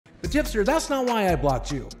Tipster, that's not why I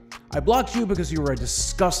blocked you. I blocked you because you were a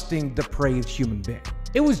disgusting, depraved human being.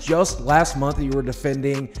 It was just last month that you were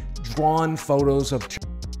defending drawn photos of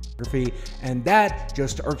pornography, and that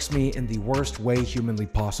just irks me in the worst way humanly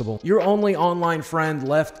possible. Your only online friend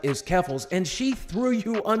left is Keffels, and she threw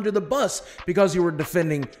you under the bus because you were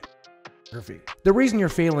defending pornography. The reason you're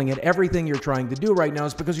failing at everything you're trying to do right now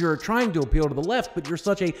is because you're trying to appeal to the left, but you're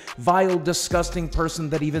such a vile, disgusting person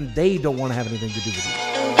that even they don't want to have anything to do with you.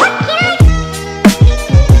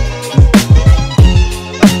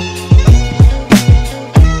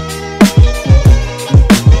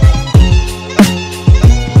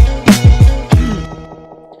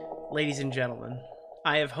 Ladies and gentlemen,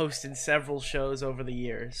 I have hosted several shows over the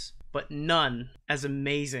years, but none as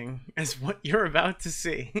amazing as what you're about to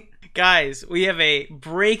see. Guys, we have a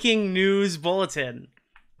breaking news bulletin.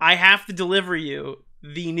 I have to deliver you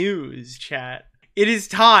the news, chat. It is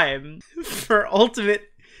time for Ultimate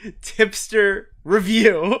Tipster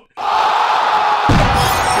Review.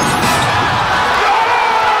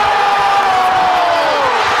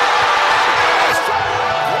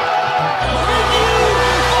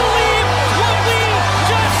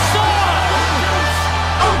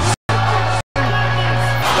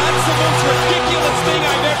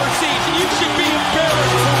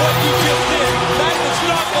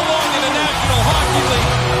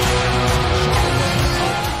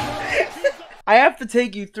 I have to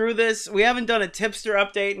take you through this. We haven't done a Tipster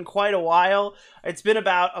update in quite a while. It's been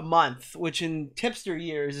about a month, which in Tipster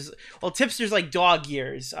years is, well, Tipster's like dog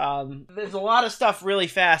years. There's a lot of stuff really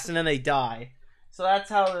fast and then they die. So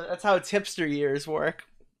that's how Tipster years work.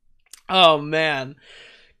 Oh man.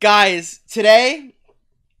 Guys, today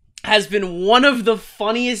has been one of the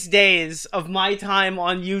funniest days of my time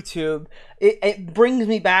on YouTube. It brings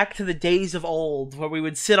me back to the days of old where we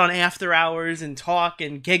would sit on after hours and talk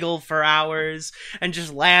and giggle for hours and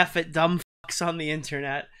just laugh at dumb fucks on the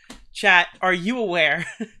internet. Chat, are you aware?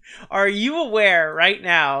 Are you aware right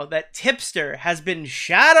now that Tipster has been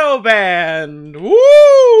shadow banned?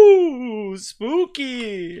 Woo!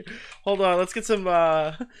 Spooky! Hold on, let's get some,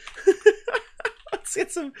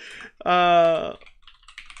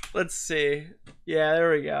 let's see. Yeah,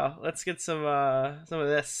 there we go. Let's get some of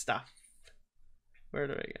this stuff. Where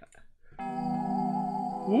do we go?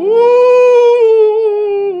 Woo!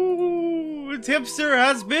 Tipster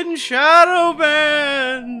has been shadow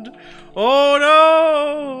banned. Oh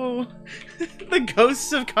no! The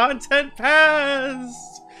ghosts of content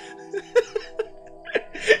past.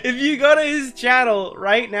 If you go to his channel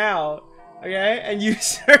right now, okay, and you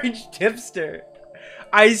search Tipster,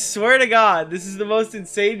 I swear to God, this is the most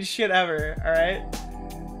insane shit ever, alright?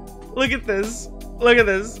 Look at this. Look at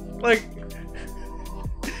this. Like,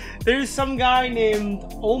 there's some guy named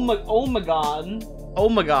Omegon.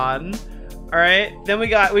 Alright? Then we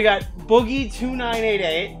got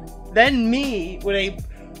Boogie2988. Then me with a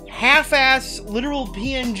half-ass literal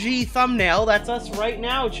PNG thumbnail. That's us right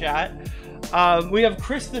now, chat. We have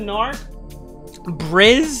Chris the Narc,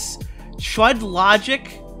 Briz, Chud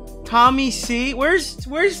Logic, Tommy C. Where's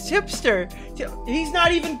Tipster? He's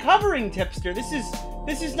not even covering Tipster. This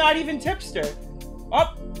is not even Tipster.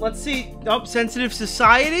 Oh, let's see. Oh, Sensitive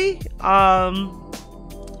Society.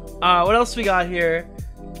 What else we got here?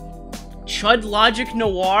 Chud Logic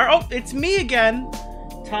Noir. Oh, it's me again.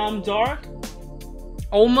 Tom Dark.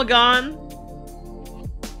 Omegon.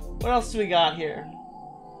 What else do we got here?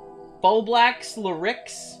 Boblax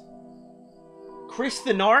Lyrics. Chris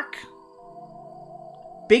the Narc.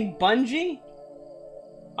 Big Bungie.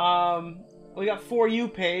 We got For You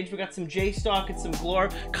page. We got some J-Stock and some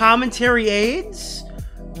Glorb. Commentary Aids.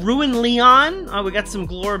 Ruin Leon. We got some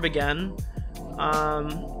Glorb again.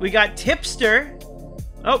 We got Tipster.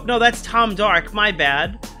 Oh, no, that's Tom Dark. My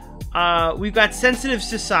bad. We've got Sensitive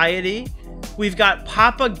Society. We've got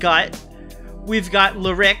Papa Gut. We've got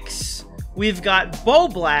Lyrics. We've got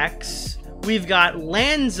Boblax. We've got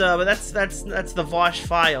Lanza, but that's the Vosh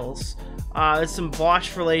files. There's some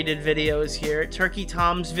Vosh-related videos here. Turkey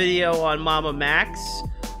Tom's video on Mama Max.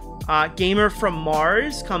 Gamer from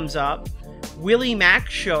Mars comes up. Willie Mac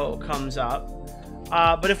Show comes up.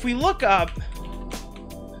 But if we look up...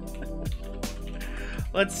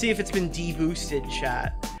 Let's see if it's been deboosted,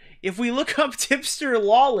 chat. If we look up Tipster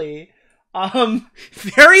Lolly...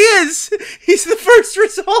 there he is! He's the first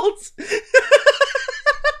result! Guys,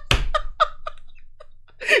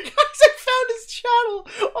 I found his channel.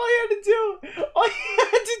 All you had to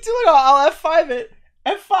do, I'll F5 it.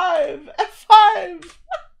 F5.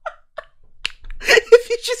 If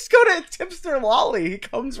you just go to Tipster Lolly, he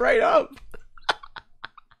comes right up.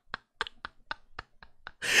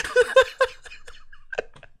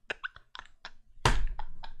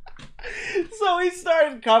 So we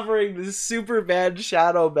started covering this Superman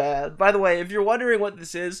shadow ban. By the way, if you're wondering what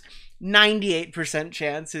this is, 98%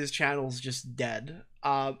 chance his channel's just dead.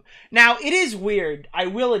 Now, it is weird. I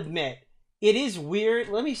will admit. It is weird.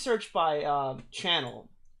 Let me search by channel.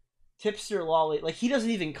 Tipster Lolly. Like, he doesn't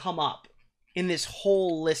even come up in this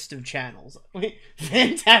whole list of channels. Wait,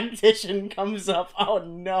 Tactician comes up. Oh,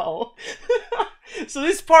 no. So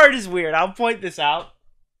this part is weird. I'll point this out.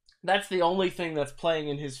 That's the only thing that's playing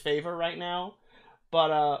in his favor right now.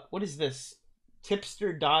 But, what is this?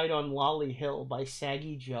 Tipster died on Lolly Hill by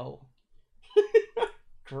Saggy Joe.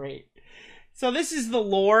 Great. So this is the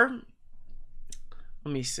lore.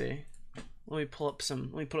 Let me see. Let me put up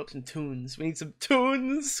some tunes. We need some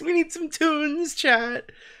tunes,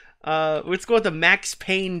 chat. Let's go with the Max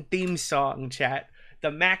Payne theme song, chat.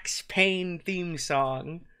 The Max Payne theme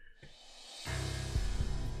song.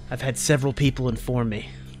 I've had several people inform me.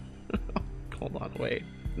 Hold on, wait.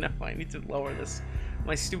 No, I need to lower this.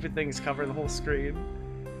 My stupid thing is covering the whole screen.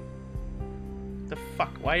 The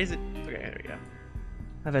fuck? Why is it? Okay, there we go.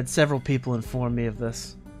 I've had several people inform me of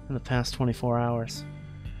this in the past 24 hours.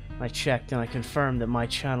 I checked and I confirmed that my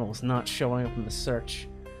channel is not showing up in the search.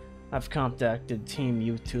 I've contacted Team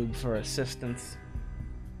YouTube for assistance.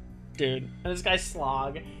 Dude, and this guy's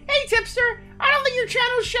Slog. Hey Tipster! I don't think your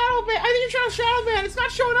channel's shadow ban. I think your channel's shadow ban. It's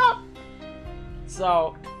not showing up.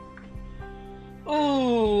 So,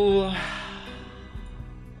 ooh.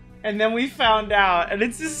 And then we found out, and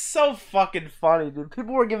it's just so fucking funny, dude.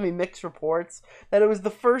 People were giving me mixed reports that it was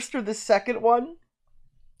the first or the second one.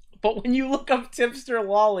 But when you look up Tipster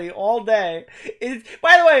Lolly all day,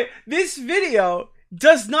 by the way, this video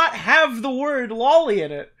does not have the word lolly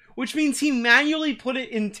in it, which means he manually put it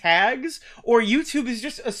in tags, or YouTube is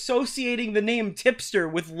just associating the name Tipster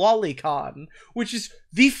with Lolicon, which is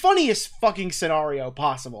the funniest fucking scenario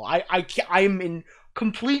possible. I'm in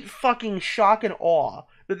complete fucking shock and awe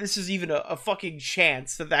that this is even a fucking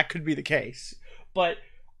chance that that could be the case. But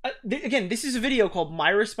again, this is a video called My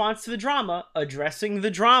Response to the Drama, addressing the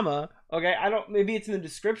drama. Okay, maybe it's in the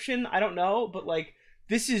description, I don't know, but like,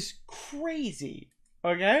 this is crazy.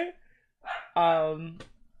 Okay?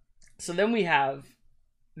 So then we have,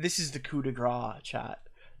 this is the coup de grace, chat.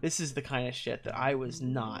 This is the kind of shit that I was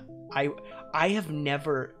not, I have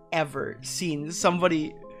never ever seen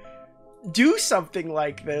somebody do something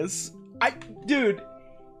like this. Dude,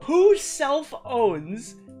 who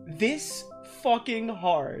self-owns this fucking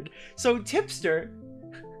hard? So Tipster,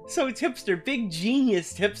 big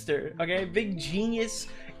genius Tipster, okay? Big genius,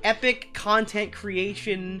 epic content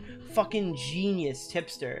creation, fucking genius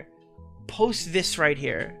Tipster. Post this right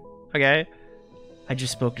here, okay? I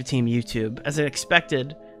just spoke to Team YouTube. As I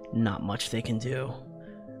expected, not much they can do.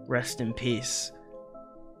 Rest in peace.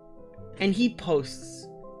 And he posts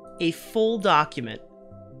a full document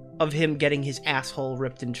of him getting his asshole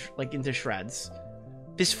ripped into shreds.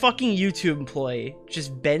 This fucking YouTube employee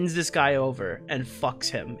just bends this guy over and fucks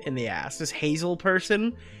him in the ass. This Hazel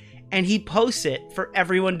person. And he posts it for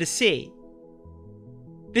everyone to see.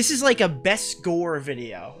 This is like a best gore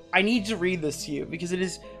video. I need to read this to you because it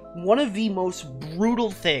is one of the most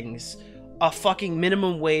brutal things a fucking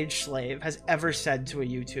minimum wage slave has ever said to a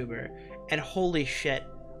YouTuber. And holy shit,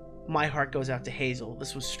 my heart goes out to Hazel.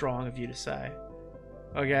 This was strong of you to say.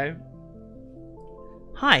 Okay?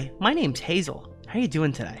 Hi, my name's Hazel. How you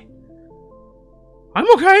doing today?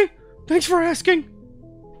 I'm okay. Thanks for asking.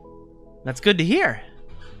 That's good to hear.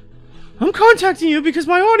 I'm contacting you because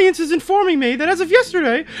my audience is informing me that as of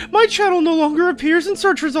yesterday, my channel no longer appears in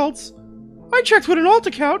search results. I checked with an alt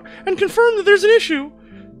account and confirmed that there's an issue.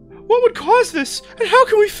 What would cause this, and how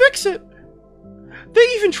can we fix it? They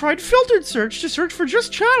even tried filtered search to search for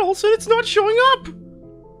just channels, and it's not showing up.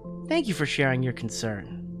 Thank you for sharing your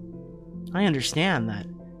concern. I understand that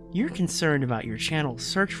you're concerned about your channel's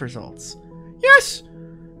search results. Yes!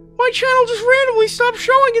 My channel just randomly stopped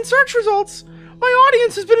showing in search results. My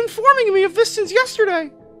audience has been informing me of this since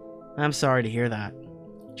yesterday. I'm sorry to hear that.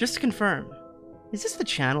 Just to confirm, is this the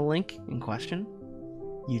channel link in question?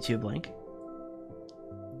 YouTube link?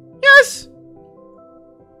 Yes!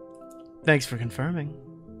 Thanks for confirming.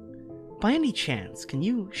 By any chance, can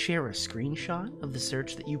you share a screenshot of the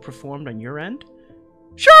search that you performed on your end?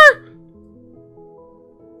 Sure!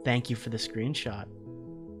 Thank you for the screenshot.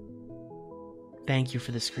 Thank you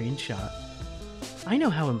for the screenshot. I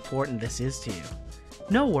know how important this is to you.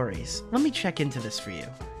 No worries, let me check into this for you.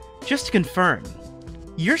 Just to confirm,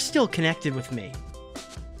 you're still connected with me.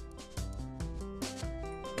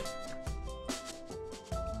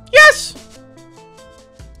 Yes!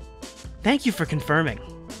 Thank you for confirming.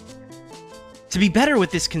 To be better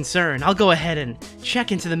with this concern, I'll go ahead and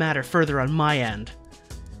check into the matter further on my end.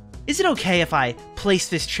 Is it okay if I place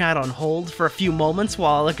this chat on hold for a few moments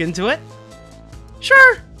while I look into it?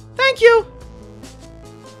 Sure, thank you.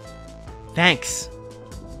 Thanks.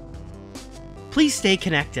 Please stay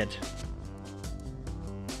connected.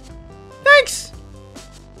 Thanks.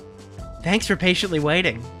 Thanks for patiently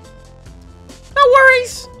waiting. No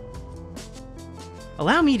worries.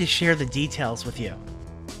 Allow me to share the details with you.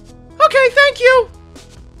 Okay, thank you.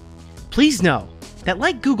 Please know that,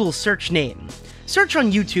 like Google's search name, search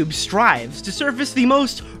on YouTube strives to surface the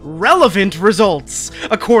most relevant results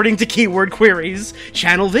according to keyword queries.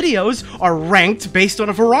 Channel videos are ranked based on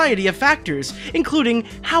a variety of factors, including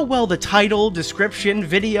how well the title, description,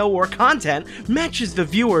 video, or content matches the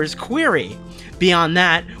viewer's query. Beyond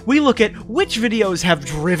that, we look at which videos have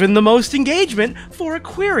driven the most engagement for a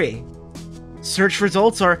query. Search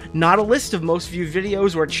results are not a list of most viewed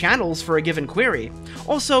videos or channels for a given query.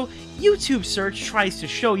 Also, YouTube search tries to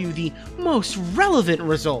show you the most relevant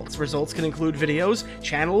results. Results can include videos,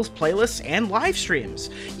 channels, playlists, and live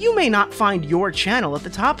streams. You may not find your channel at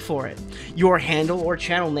the top for it. Your handle or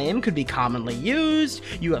channel name could be commonly used.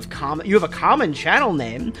 You have a common channel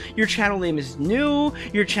name. Your channel name is new.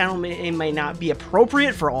 Your channel name may not be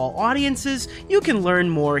appropriate for all audiences. You can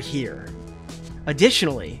learn more here.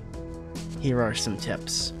 Additionally, here are some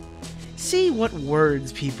tips. See what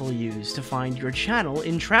words people use to find your channel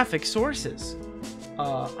in traffic sources.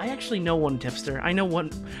 I actually know one tipster. I know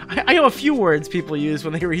a few words people use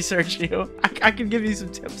when they research you. I can give you some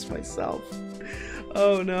tips myself.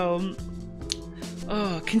 Oh no.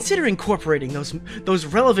 Consider incorporating those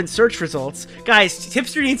relevant search results. Guys,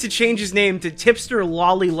 Tipster needs to change his name to Tipster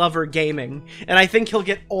Lolly Lover Gaming, and I think he'll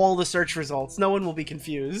get all the search results. No one will be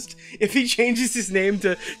confused. If he changes his name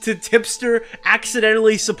to Tipster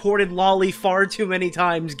Accidentally Supported Lolly Far Too Many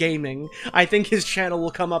Times Gaming, I think his channel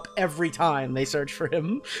will come up every time they search for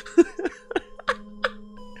him.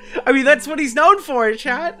 I mean, that's what he's known for,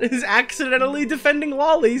 chat, is accidentally defending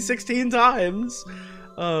Lolly 16 times.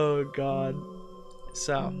 Oh, God.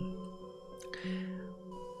 So,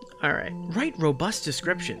 alright, write robust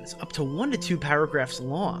descriptions up to 1 to 2 paragraphs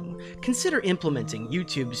long. Consider implementing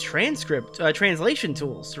YouTube's translation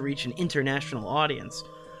tools to reach an international audience.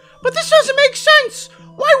 But this doesn't make sense!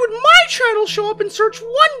 Why would my channel show up in search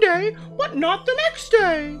one day, but not the next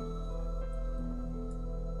day?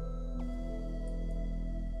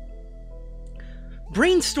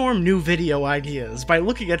 Brainstorm new video ideas by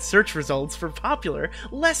looking at search results for popular,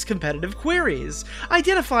 less competitive queries.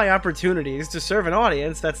 Identify opportunities to serve an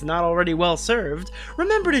audience that's not already well served.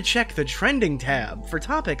 Remember to check the trending tab for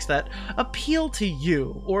topics that appeal to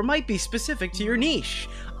you or might be specific to your niche.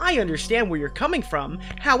 I understand where you're coming from,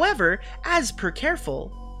 however, as per careful,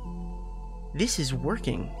 this is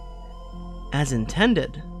working as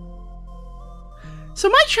intended. So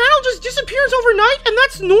my channel just disappears overnight and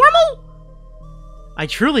that's normal? I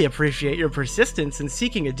truly appreciate your persistence in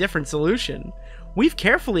seeking a different solution. We've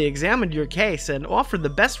carefully examined your case and offered the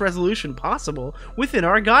best resolution possible within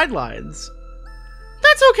our guidelines.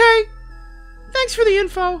 That's okay. Thanks for the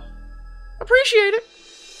info. Appreciate it.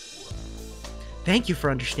 Thank you for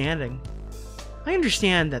understanding. I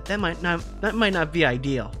understand that might not be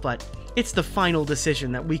ideal, but it's the final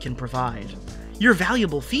decision that we can provide. Your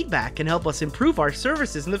valuable feedback can help us improve our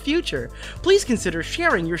services in the future. Please consider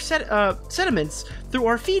sharing your sentiments through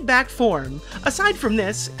our feedback form. Aside from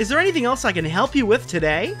this, is there anything else I can help you with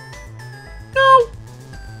today? No,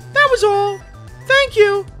 that was all. Thank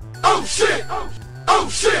you. Oh shit! Oh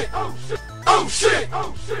shit! Oh shit! Oh shit!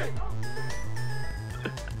 Oh shit!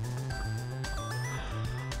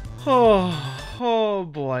 Oh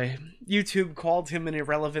boy. YouTube called him an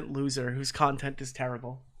irrelevant loser whose content is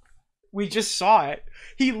terrible. We just saw it.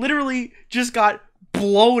 He literally just got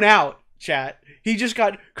blown out, chat. He just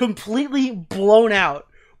got completely blown out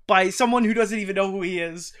by someone who doesn't even know who he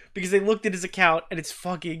is because they looked at his account and it's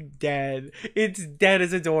fucking dead. It's dead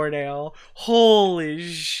as a doornail. Holy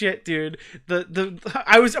shit, dude.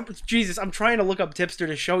 Jesus, I'm trying to look up Tipster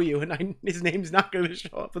to show you and his name's not going to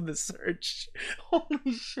show up in the search.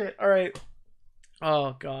 Holy shit. All right.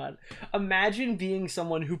 Oh god. Imagine being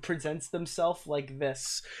someone who presents themselves like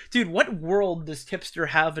this. Dude, what world does Tipster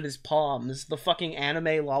have in his palms? The fucking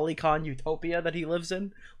anime lolicon utopia that he lives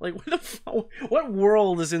in? Like, what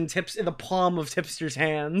world is in the palm of Tipster's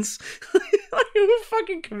hands? Like, who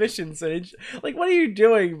fucking commissions it? Like, what are you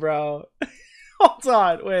doing, bro? Hold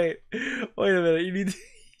on, wait a minute, you need to...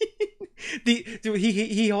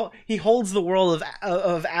 He holds the world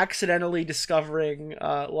of accidentally discovering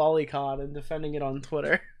lolicon and defending it on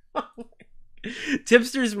Twitter.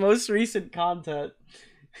 Tipster's most recent content.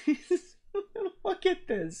 Look at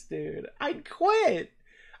this, dude. I'd quit.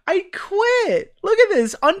 I quit. Look at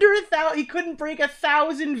this. Under 1,000. He couldn't break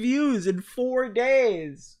 1,000 views in 4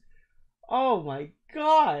 days. Oh my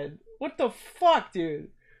god. What the fuck, dude?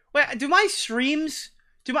 Wait, do my streams...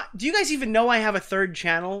 Do you guys even know I have a third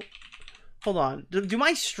channel? Hold on. Do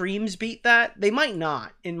my streams beat that? They might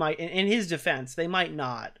not. In his defense, they might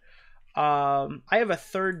not. I have a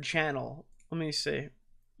third channel. Let me see.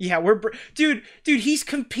 Yeah, dude, he's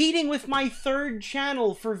competing with my third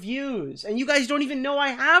channel for views, and you guys don't even know I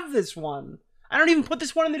have this one. I don't even put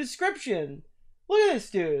this one in the description. Look at this,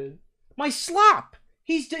 dude. My slop.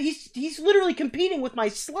 He's literally competing with my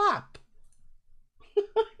slop.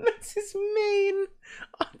 That's his main.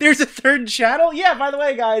 There's a third channel? Yeah, by the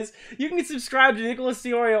way, guys, you can subscribe to Nicholas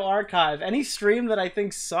DeOrio Archive. Any stream that I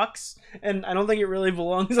think sucks, and I don't think it really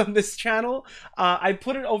belongs on this channel, I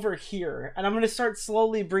put it over here. And I'm going to start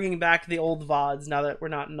slowly bringing back the old VODs now that we're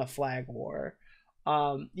not in a flag war.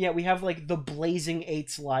 Yeah, we have, like, the Blazing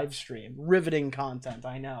Eights live stream. Riveting content,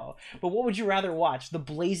 I know. But what would you rather watch? The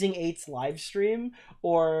Blazing Eights live stream,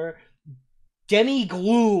 or... Demi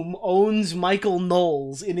Gloom owns Michael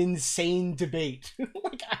Knowles in insane debate?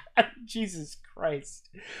 Like, Jesus Christ.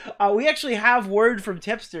 We actually have word from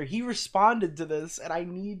Tipster. He responded to this, and I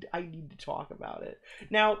need to talk about it.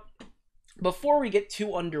 Now, before we get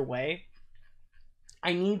too underway,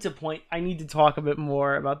 I need to talk a bit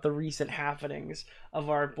more about the recent happenings of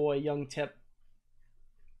our boy Young Tip.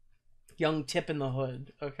 Young Tip in the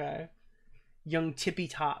Hood, okay? Young Tippy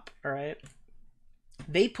Top, alright?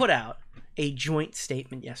 They put out a joint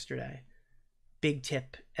statement yesterday. Big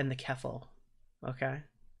Tip and the Keffel. Okay?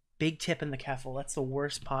 Big Tip and the Keffel. That's the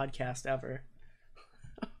worst podcast ever.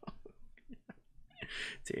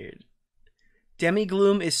 Dude. Demi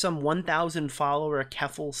Gloom is some 1,000 follower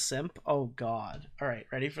Keffel simp. Oh, God. Alright,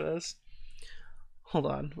 ready for this? Hold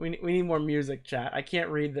on. We need more music, chat. I can't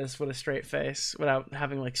read this with a straight face without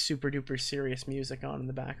having, like, super duper serious music on in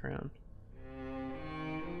the background.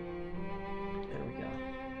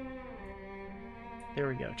 There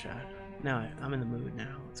we go, chat. Now I'm in the mood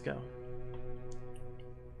now. Let's go.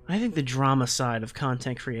 I think the drama side of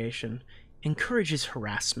content creation encourages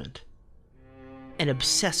harassment and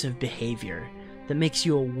obsessive behavior that makes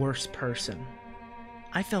you a worse person.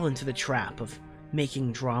 I fell into the trap of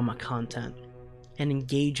making drama content and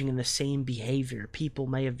engaging in the same behavior people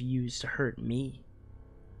may have used to hurt me.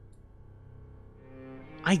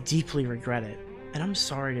 I deeply regret it, and I'm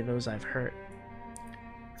sorry to those I've hurt.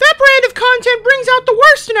 That brand of content brings out the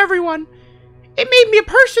worst in everyone. It made me a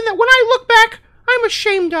person that when I look back, I'm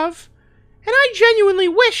ashamed of. And I genuinely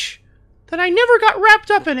wish that I never got wrapped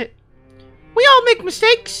up in it. We all make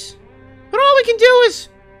mistakes, but all we can do is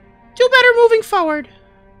do better moving forward.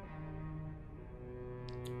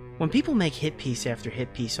 When people make hit piece after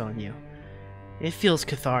hit piece on you, it feels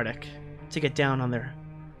cathartic to get down on their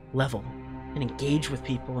level and engage with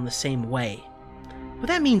people in the same way. But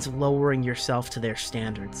that means lowering yourself to their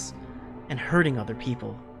standards and hurting other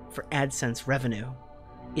people for AdSense revenue.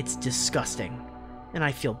 It's disgusting, and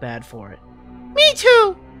I feel bad for it. Me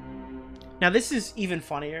too! Now this is even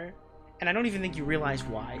funnier, and I don't even think you realize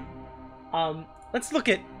why. Let's look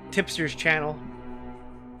at Tipster's channel.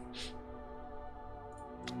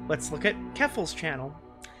 Let's look at Keffel's channel.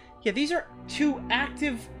 Yeah, these are two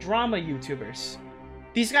active drama YouTubers.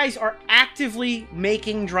 These guys are actively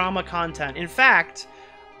making drama content. In fact,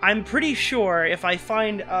 I'm pretty sure if I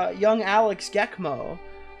find young Alex Gekmo,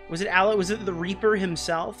 was it the Reaper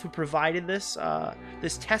himself who provided this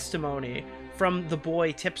this testimony from the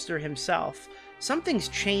boy Tipster himself? Something's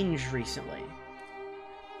changed recently.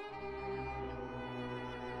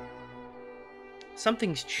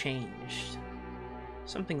 Something's changed.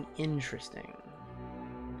 Something interesting.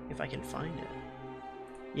 If I can find it.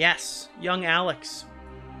 Yes, young Alex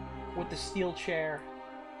with the steel chair.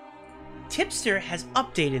 Tipster has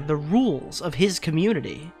updated the rules of his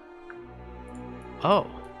community. Oh.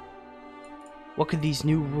 What could these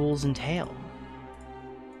new rules entail?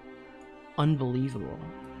 Unbelievable.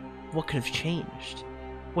 What could have changed?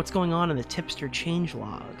 What's going on in the Tipster change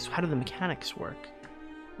logs? How do the mechanics work?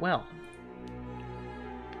 Well,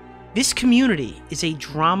 this community is a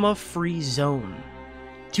drama-free zone.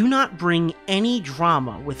 Do not bring any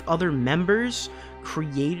drama with other members,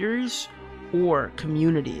 creators, or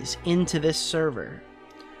communities into this server.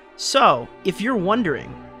 So, if you're wondering,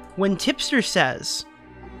 when Tipster says,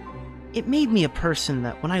 "It made me a person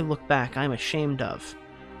that when I look back I'm ashamed of,"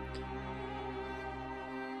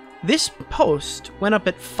 this post went up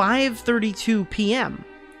at 5:32 p.m.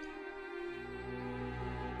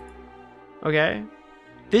 Okay?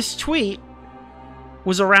 This tweet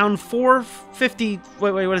was around 4:50...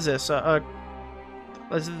 Wait, what is this?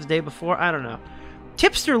 Was it the day before? I don't know.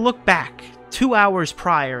 Tipster looked back 2 hours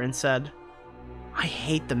prior and said, I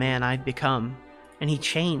hate the man I've become, and he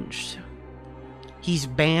changed. He's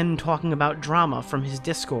banned talking about drama from his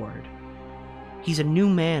Discord. He's a new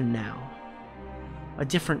man now. A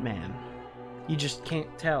different man. You just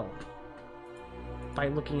can't tell by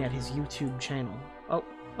looking at his YouTube channel.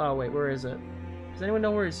 Oh wait, where is it? Does anyone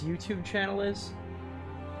know where his YouTube channel is?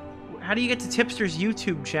 How do you get to Tipster's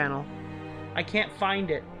YouTube channel? I can't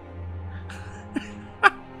find it.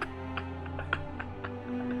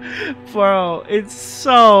 Bro, it's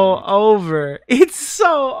so over. It's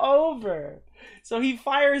so over. So he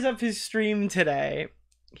fires up his stream today.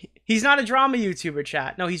 He's not a drama YouTuber,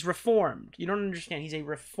 chat. No, he's reformed. You don't understand. He's a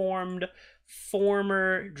reformed,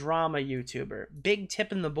 former drama YouTuber. Big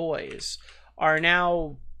Tip and the boys are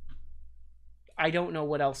now... I don't know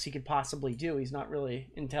what else he could possibly do. He's not really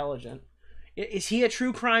intelligent. Is he a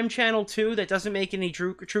true crime channel too that doesn't make any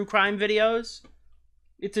true crime videos?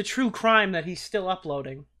 It's a true crime that he's still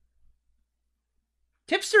uploading.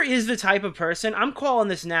 Tipster is the type of person, I'm calling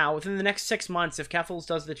this now, within the next 6 months, if Keffels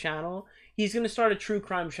does the channel, he's going to start a true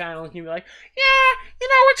crime channel and he'll be like, yeah, you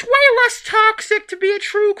know, it's way less toxic to be a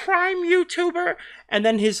true crime YouTuber. And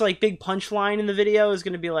then his, like, big punchline in the video is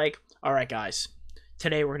going to be like, all right, guys,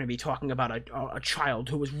 today we're going to be talking about a child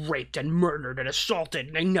who was raped and murdered and assaulted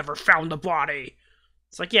and they never found the body.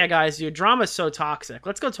 It's like, yeah, guys, your drama's so toxic.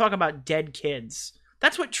 Let's go talk about dead kids.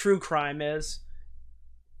 That's what true crime is.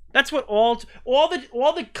 That's what all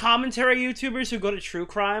the commentary YouTubers who go to true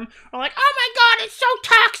crime are like, oh my god, it's so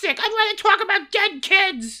toxic. I'd rather talk about dead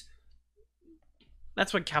kids.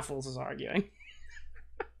 That's what Keffels is arguing.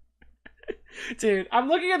 Dude, I'm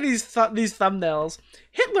looking at these thumbnails.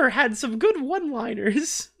 Hitler had some good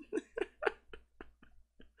one-liners.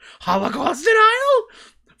 Holocaust denial?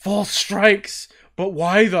 False strikes. But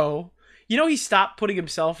why though? You know he stopped putting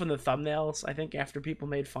himself in the thumbnails, I think, after people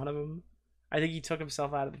made fun of him. I think he took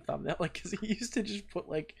himself out of the thumbnail, like, because he used to just put,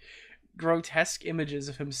 like, grotesque images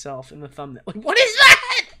of himself in the thumbnail. Like, what is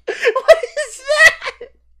that? What is that?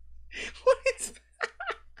 What is that?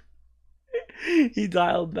 He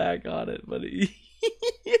dialed back on it, but he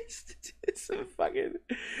used to do some fucking...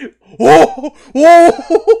 Whoa!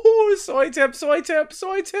 Soy tip, soy tip,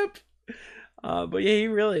 soy tip! But yeah, he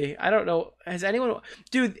really... I don't know. Has anyone...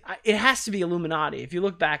 Dude, it has to be Illuminati. If you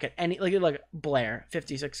look back at any... Like Blair,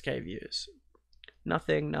 56k views.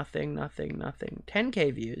 Nothing.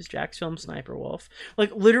 10k views. Jack's Film Sniper Wolf.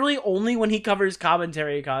 Like, literally only when he covers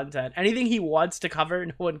commentary content. Anything he wants to cover,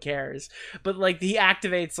 no one cares. But, like, he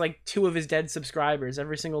activates, like, 2 of his dead subscribers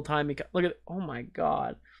every single time he... Look at... Oh, my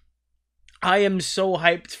God. I am so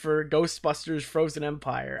hyped for Ghostbusters Frozen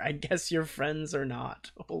Empire. I guess your friends are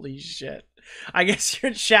not. Holy shit. I guess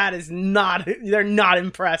your chat is not... They're not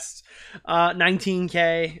impressed.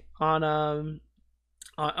 19k on...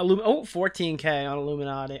 14k on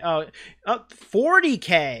Illuminati.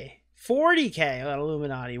 40k on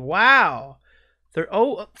Illuminati. Wow.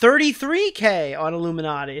 33k on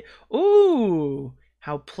Illuminati. Ooh,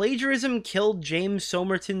 how plagiarism killed James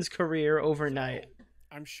Somerton's career overnight.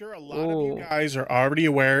 I'm sure a lot of you guys are already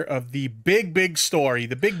aware of the big story,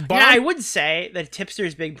 the big bomb. Yeah, I would say that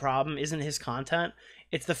Tipster's big problem isn't his content.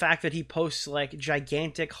 It's the fact that he posts, like,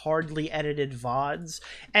 gigantic, hardly edited VODs.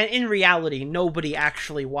 And in reality, nobody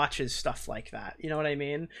actually watches stuff like that. You know what I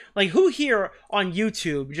mean? Like, who here on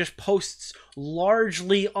YouTube just posts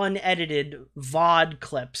largely unedited VOD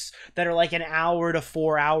clips that are like an hour to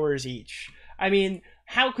 4 hours each? I mean,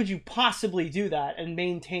 how could you possibly do that and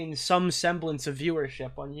maintain some semblance of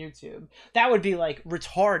viewership on YouTube? That would be, like,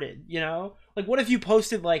 retarded, you know? Like, what if you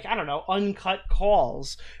posted, like, I don't know, uncut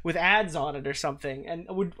calls with ads on it or something? And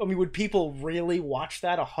would people really watch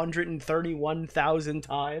that 131,000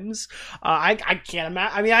 times? I can't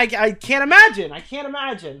imagine. I mean, I can't imagine. I can't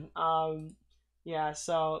imagine. Yeah.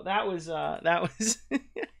 So that was.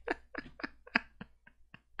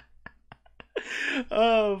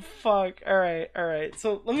 Oh fuck! All right.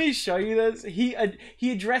 So let me show you this. He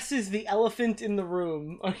addresses the elephant in the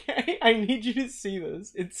room. Okay, I need you to see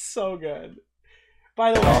this. It's so good.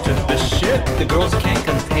 By the way, the shit the girls can't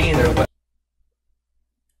contain their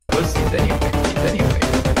pussies anyway.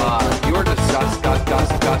 You're disgusting.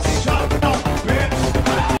 Shut up,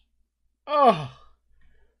 bitch. Oh,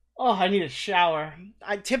 I need a shower.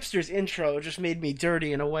 Tipster's intro just made me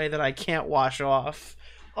dirty in a way that I can't wash off.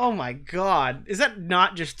 Oh my god. Is that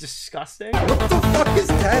not just disgusting? What the fuck is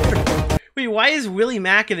that? Wait, why is Willie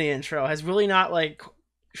Mack in the intro? Has Willie not, like,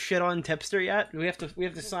 shit on Tipster yet? We have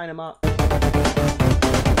to sign him up. I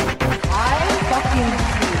fucking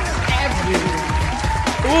hate everyone.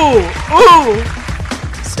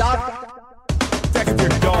 Ooh! Stop. Text your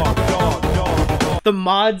dog. The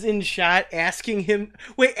mods in chat asking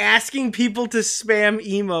people to spam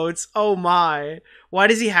emotes. Oh my. Why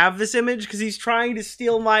does he have this image? Because he's trying to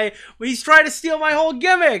steal my whole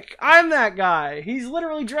gimmick. I'm that guy. He's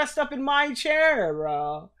literally dressed up in my chair,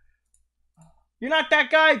 bro. You're not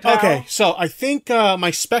that guy, pal. Okay, so I think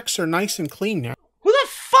my specs are nice and clean now. Who the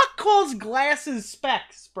fuck calls glasses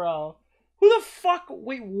specs, bro? Who the fuck?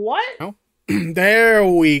 Wait, what? Oh. There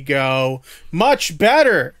we go. Much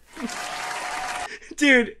better.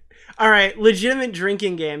 Dude, alright, legitimate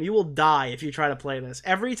drinking game. You will die if you try to play this.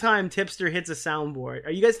 Every time Tipster hits a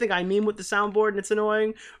soundboard. You guys think I meme with the soundboard and it's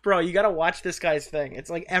annoying? Bro, you gotta watch this guy's thing. It's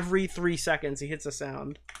like every 3 seconds he hits a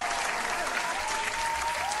sound.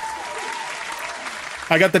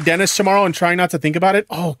 I got the dentist tomorrow and trying not to think about it.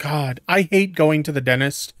 Oh, God. I hate going to the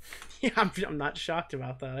dentist. Yeah, I'm not shocked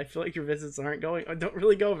about that. I feel like your visits don't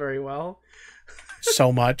really go very well.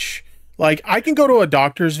 So much. Like, I can go to a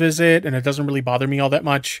doctor's visit and it doesn't really bother me all that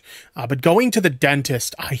much. But going to the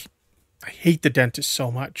dentist, I hate the dentist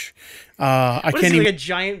so much. I can't even... like a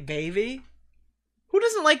giant baby? Who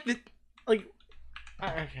doesn't like the... Like...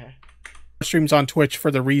 Okay. Streams on Twitch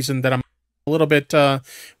for the reason that I'm a little bit...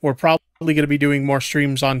 we're probably going to be doing more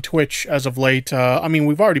streams on Twitch as of late. I mean,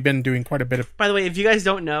 we've already been doing quite a bit of... By the way, if you guys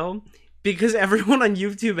don't know... Because everyone on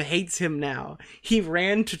YouTube hates him now. He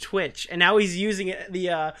ran to Twitch, and now he's using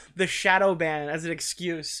the shadow ban as an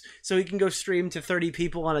excuse, so he can go stream to 30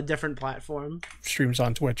 people on a different platform. Streams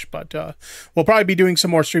on Twitch, but we'll probably be doing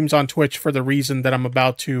some more streams on Twitch for the reason that I'm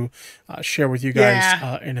about to share with you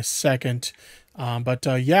guys in a second.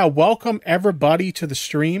 Yeah, welcome everybody to the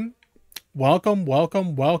stream. Welcome,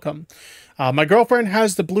 welcome, welcome. My girlfriend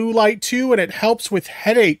has the blue light too, and it helps with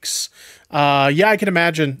headaches. Yeah, I can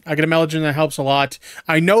imagine. I can imagine that helps a lot.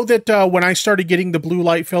 I know that when I started getting the blue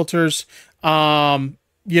light filters,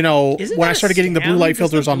 you know, when I started getting the blue light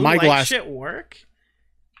filters on my glass, shit work.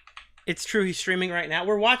 It's true. He's streaming right now.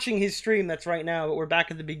 We're watching his stream that's right now, but we're back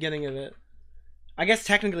at the beginning of it. I guess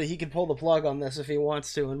technically he could pull the plug on this if he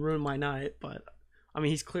wants to and ruin my night, but I mean,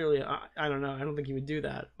 he's clearly, I don't know. I don't think he would do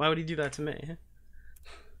that. Why would he do that to me?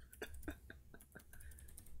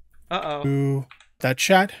 Uh-oh. That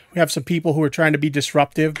chat. We have some people who are trying to be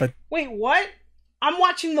disruptive, but... Wait, what? I'm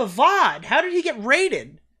watching the VOD. How did he get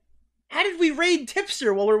raided? How did we raid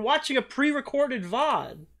Tipster while we're watching a pre-recorded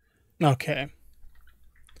VOD? Okay.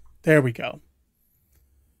 There we go.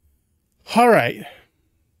 All right.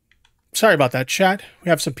 Sorry about that, chat. We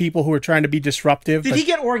have some people who are trying to be disruptive. Did he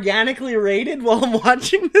get organically raided while I'm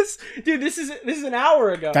watching this? Dude, this is an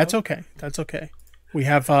hour ago. That's okay. That's okay. We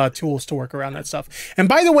have tools to work around that stuff. And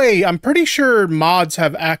by the way, I'm pretty sure mods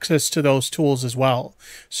have access to those tools as well.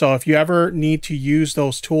 So if you ever need to use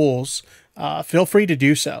those tools, feel free to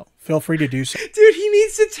do so. Feel free to do so. Dude, he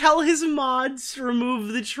needs to tell his mods to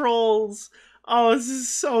remove the trolls. Oh, this is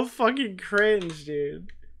so fucking cringe,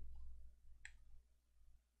 dude.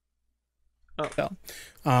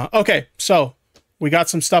 Oh. Okay, so we got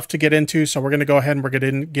some stuff to get into, so we're going to go ahead and we're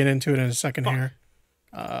going to get into it in a second here.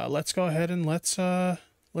 Let's go ahead and let's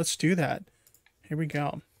do that. Here we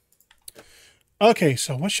go. Okay,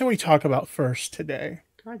 so what shall we talk about first today?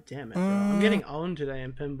 God damn it, bro. I'm getting owned today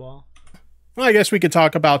in pinball. Well, I guess we could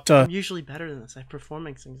talk about... I'm usually better than this. I have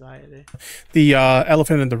performance anxiety. The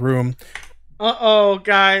elephant in the room. Uh-oh,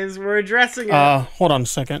 guys. We're addressing it. Hold on a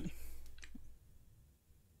second.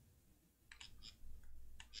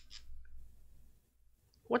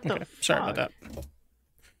 What the fuck? Sorry about that.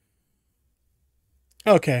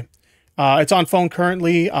 Okay. It's on phone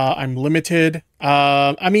currently. I'm limited.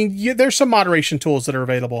 I mean, there's some moderation tools that are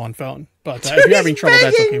available on phone, but if you're having trouble,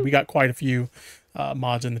 that's okay. We got quite a few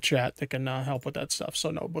mods in the chat that can help with that stuff.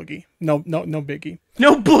 So no boogie. No biggie.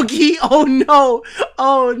 No boogie? Oh no.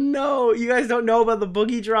 Oh no. You guys don't know about the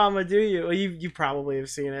boogie drama, do you? Well, you probably have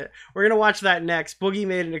seen it. We're going to watch that next. Boogie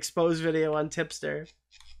made an exposed video on Tipster.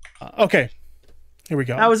 Okay. Here we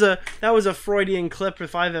go. That was a Freudian clip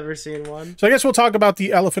if I've ever seen one. So I guess we'll talk about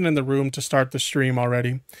the elephant in the room to start the stream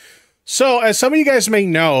already. So as some of you guys may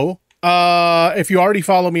know, if you already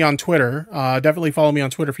follow me on Twitter, definitely follow me on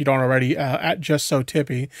Twitter if you don't already, at Just So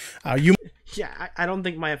Tippy. Yeah, I don't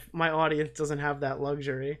think my audience doesn't have that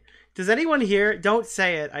luxury. Does anyone here? Don't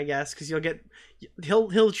say it, I guess, because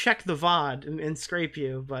he'll check the VOD and scrape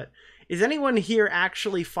you. But is anyone here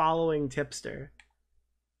actually following Tipster?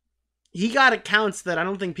 He got accounts that I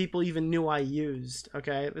don't think people even knew I used,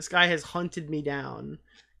 okay? This guy has hunted me down.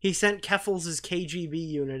 He sent Keffels' KGB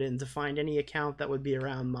unit in to find any account that would be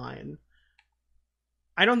around mine.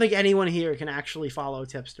 I don't think anyone here can actually follow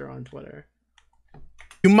Tipster on Twitter.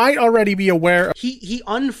 You might already be aware... He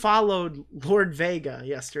unfollowed Lord Vega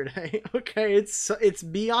yesterday, okay? It's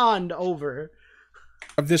beyond over.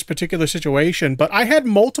 of this particular situation, but I had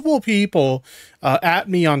multiple people at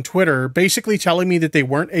me on Twitter basically telling me that they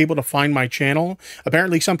weren't able to find my channel.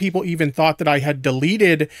 Apparently, some people even thought that I had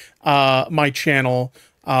deleted my channel,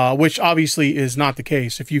 which obviously is not the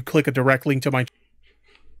case. If you click a direct link to my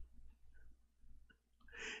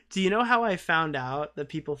Do you know how I found out that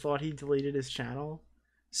people thought he deleted his channel?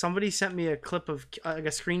 Somebody sent me a clip of like a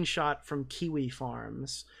screenshot from Kiwi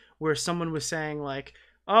Farms where someone was saying like,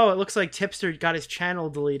 oh, it looks like Tipster got his channel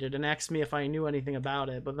deleted, and asked me if I knew anything about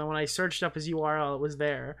it. But then when I searched up his URL, it was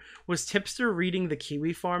there. Was Tipster reading the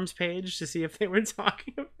Kiwi Farms page to see if they were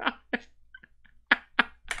talking about it?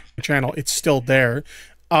 channel? It's still there.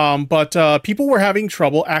 But people were having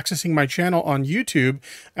trouble accessing my channel on YouTube.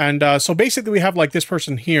 And so basically we have like this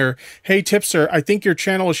person here. Hey, Tipster, I think your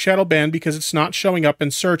channel is shadow banned because it's not showing up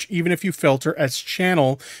in search, even if you filter as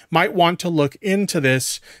channel. Might want to look into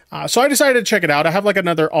this. So I decided to check it out. I have like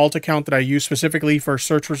another alt account that I use specifically for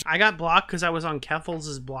search results. I got blocked because I was on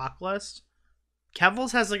Keffels' block list.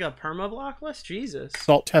 Keffels has like a perma block list? Jesus.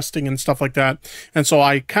 Salt testing and stuff like that. And so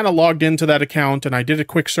I kind of logged into that account and I did a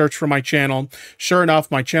quick search for my channel. Sure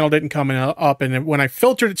enough, my channel didn't come up. And when I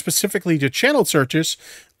filtered it specifically to channel searches,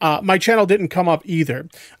 my channel didn't come up either.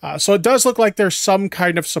 So it does look like there's some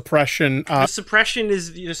kind of suppression. The suppression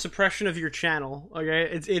is the suppression of your channel.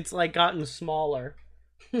 Okay, it's like gotten smaller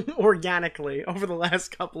organically over the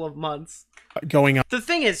last couple of months. Going on. The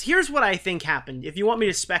thing is, here's what I think happened. If you want me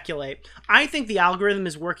to speculate, I think the algorithm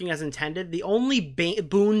is working as intended. The only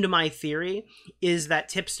boon to my theory is that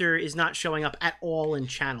Tipster is not showing up at all in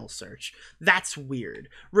channel search. That's weird.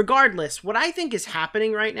 Regardless, what I think is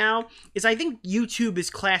happening right now is I think YouTube is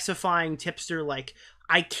classifying Tipster like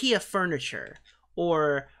IKEA furniture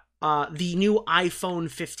or the new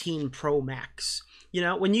iPhone 15 Pro Max. You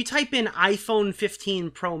know, when you type in iPhone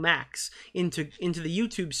 15 Pro Max into the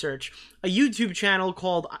YouTube search, a YouTube channel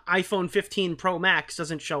called iPhone 15 Pro Max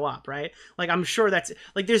doesn't show up, right? Like, I'm sure that's,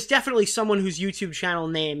 like, there's definitely someone whose YouTube channel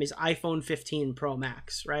name is iPhone 15 Pro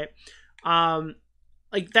Max, right?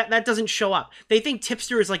 Like, that doesn't show up. They think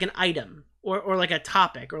Tipster is like an item or like a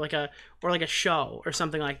topic or like a show or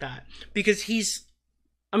something like that. Because his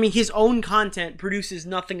own content produces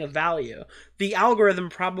nothing of value. The algorithm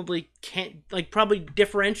probably probably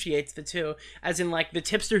differentiates the two, as in like the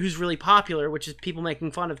Tipster who's really popular, which is people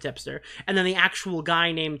making fun of Tipster, and then the actual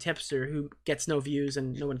guy named Tipster who gets no views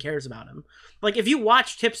and no one cares about him. Like, if you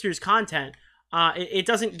watch Tipster's content, it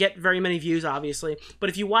doesn't get very many views, obviously, but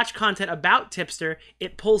if you watch content about Tipster,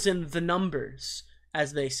 it pulls in the numbers.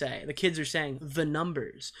 As they say. The kids are saying the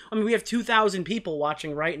numbers. I mean, we have 2,000 people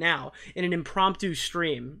watching right now in an impromptu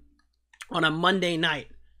stream on a Monday night.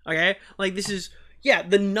 Okay? Like, this is, yeah,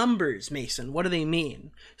 the numbers, Mason. What do they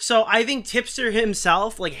mean? So I think Tipster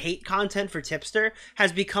himself, like hate content for Tipster,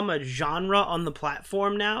 has become a genre on the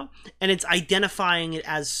platform now, and it's identifying it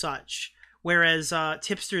as such. Whereas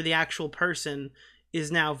Tipster, the actual person, is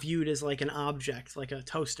now viewed as like an object, like a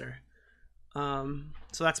toaster. So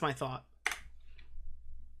that's my thought.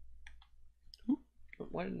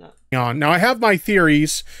 Why not? Now I have my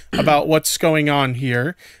theories about what's going on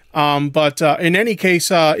here. But in any case,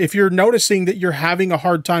 if you're noticing that you're having a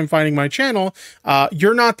hard time finding my channel,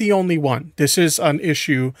 you're not the only one. This is an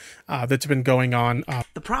issue that's been going on.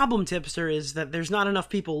 The problem, Tipster, is that there's not enough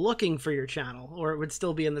people looking for your channel, or it would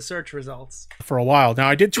still be in the search results. For a while. Now,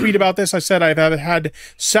 I did tweet about this. I said I've had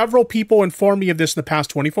several people inform me of this in the past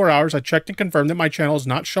 24 hours. I checked and confirmed that my channel is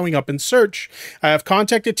not showing up in search. I have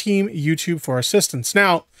contacted Team YouTube for assistance.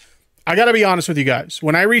 Now, I got to be honest with you guys.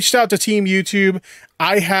 When I reached out to Team YouTube,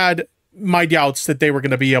 I had my doubts that they were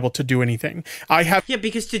going to be able to do anything. Yeah,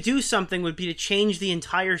 because to do something would be to change the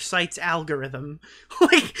entire site's algorithm.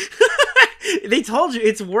 Like, they told you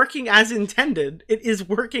it's working as intended. It is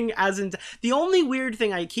working as intended. The only weird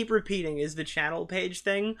thing I keep repeating is the channel page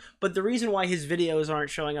thing, but the reason why his videos aren't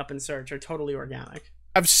showing up in search are totally organic.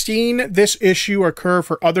 I've seen this issue occur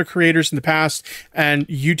for other creators in the past, and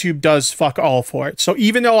YouTube does fuck all for it. So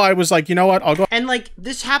even though I was like, you know what, I'll go. And like,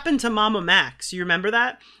 this happened to Mama Max. You remember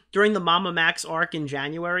that? During the Mama Max arc in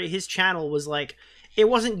January, his channel was like, it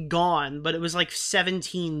wasn't gone, but it was like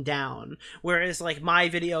 17 down. Whereas like my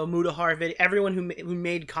video, Mudahar video, everyone who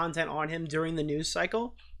made content on him during the news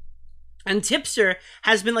cycle. And Tipster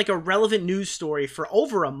has been like a relevant news story for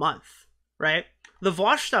over a month, right? The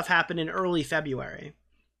Vosh stuff happened in early February.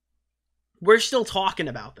 We're still talking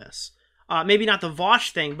about this. Maybe not the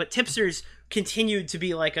Vosh thing, but Tipster's continued to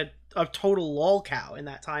be like a total lol cow in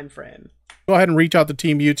that time frame. Go ahead and reach out to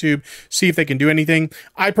Team YouTube, see if they can do anything.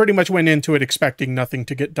 I pretty much went into it expecting nothing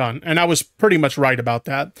to get done, and I was pretty much right about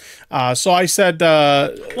that. So I said...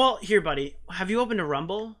 Well, here, buddy. Have you opened a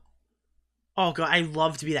Rumble? Oh god, I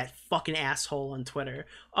love to be that fucking asshole on Twitter.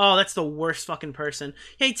 Oh, that's the worst fucking person.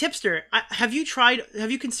 Hey, Tipster, have you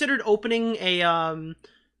considered opening a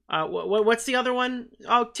what's the other one?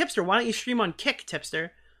 Oh, Tipster, why don't you stream on Kick,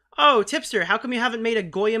 Tipster? Oh, Tipster, how come you haven't made a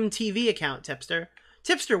Goyim TV account, Tipster?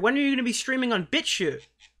 Tipster, when are you going to be streaming on BitChute?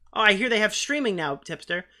 Oh, I hear they have streaming now,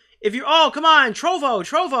 Tipster. If you're, oh, come on,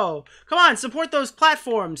 Trovo, come on, support those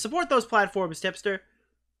platforms, Tipster.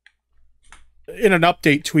 In an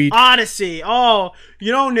update tweet. Odyssey. Oh,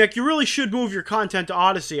 you know, Nick, you really should move your content to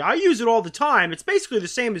Odyssey. I use it all the time. It's basically the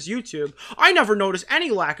same as YouTube. I never notice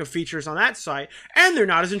any lack of features on that site, and they're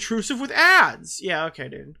not as intrusive with ads. Yeah, okay,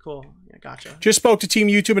 dude. Cool. Yeah, gotcha. Just spoke to Team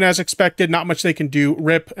YouTube, and as expected, not much they can do.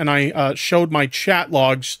 RIP, and I showed my chat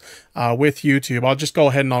logs with YouTube. I'll just go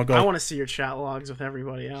ahead and I'll go. I want to see your chat logs with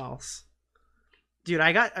everybody else. Dude,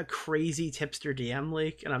 I got a crazy Tipster DM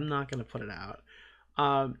leak, and I'm not going to put it out.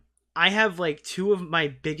 I have like two of my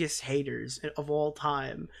biggest haters of all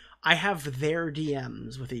time. I have their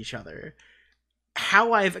DMs with each other.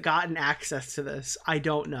 How I've gotten access to this, I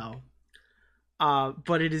don't know.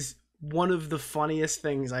 But it is one of the funniest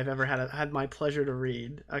things I've ever had my pleasure to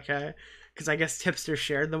read, okay? Because I guess Tipster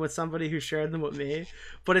shared them with somebody who shared them with me.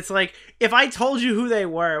 But it's like, if I told you who they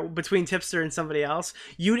were between Tipster and somebody else,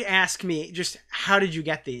 you'd ask me just, how did you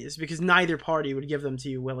get these? Because neither party would give them to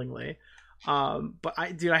you willingly. But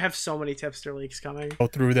I have so many Tipster leaks coming. Go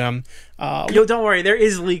through them. Yo, don't worry, there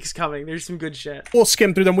is leaks coming. There's some good shit. We'll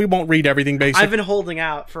skim through them. We won't read everything, basically. I've been holding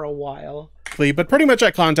out for a while. But pretty much I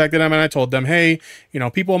contacted them and I told them, hey, you know,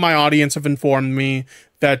 people in my audience have informed me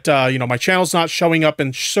that, you know, my channel's not showing up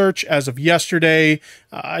in search as of yesterday.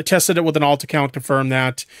 I tested it with an alt account, confirmed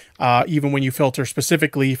that even when you filter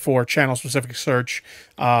specifically for channel-specific search,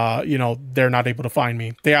 you know, they're not able to find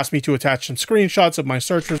me. They asked me to attach some screenshots of my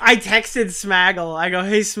search results. I texted Smaggle. I go,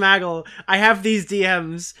 hey, Smaggle, I have these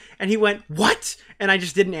DMs. And he went, what? And I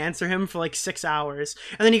just didn't answer him for like 6 hours.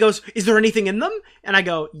 And then he goes, is there anything in them? And I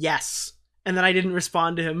go, yes. And then I didn't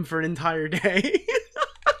respond to him for an entire day.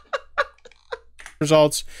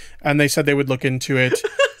 Results, and they said they would look into it.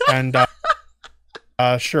 And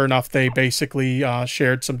sure enough, they basically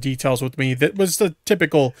shared some details with me that was the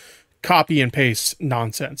typical copy and paste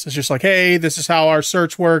nonsense. It's just like, hey, this is how our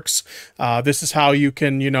search works. This is how you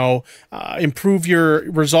can, you know, improve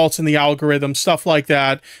your results in the algorithm, stuff like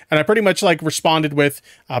that. And I pretty much like responded with,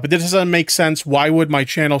 but this doesn't make sense. Why would my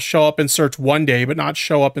channel show up in search one day, but not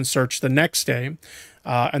show up in search the next day?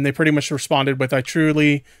 And they pretty much responded with, I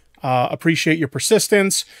truly appreciate your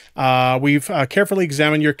persistence. We've carefully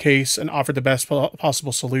examined your case and offered the best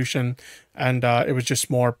possible solution. And it was just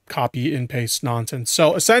more copy and paste nonsense.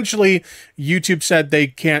 So essentially, YouTube said they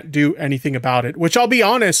can't do anything about it, which I'll be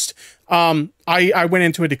honest, I went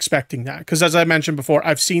into it expecting that. Because as I mentioned before,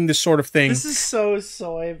 I've seen this sort of thing. This is so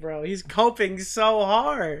soy, bro. He's coping so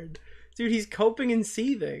hard. Dude, he's coping and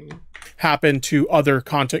seething. Happened to other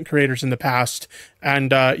content creators in the past,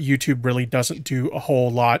 and YouTube really doesn't do a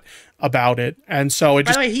whole lot about it. And so it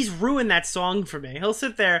just... By the way, he's ruined that song for me. He'll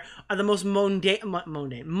sit there on the most mundane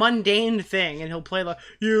thing, and he'll play like,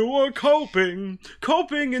 you are coping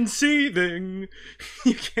and seething.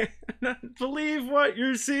 You can't believe what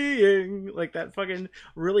you're seeing. Like that fucking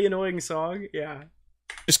really annoying song. Yeah.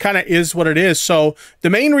 Just kind of is what it is. So the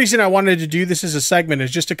main reason I wanted to do this as a segment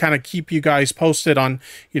is just to kind of keep you guys posted on,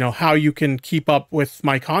 you know, how you can keep up with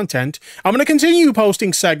my content. I'm going to continue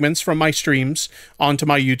posting segments from my streams onto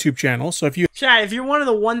my YouTube channel. So if you... Chat, if you're one of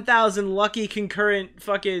the 1,000 lucky concurrent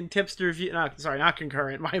fucking Tipster view... No, sorry, not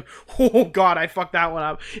concurrent. Oh, God, I fucked that one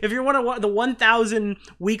up. If you're one of the 1,000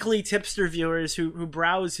 weekly Tipster viewers who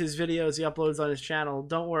browse his videos he uploads on his channel,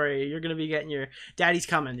 don't worry. You're going to be getting your... Daddy's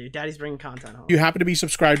coming, dude. Daddy's bringing content home. You happen to be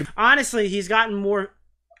subscribed. Honestly, he's gotten more...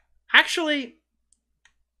 Actually,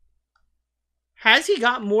 has he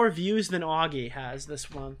got more views than Augie has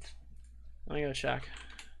this month? Let me go check.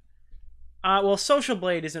 Well, Social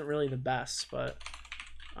Blade isn't really the best, but...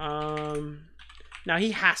 now,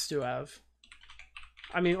 he has to have.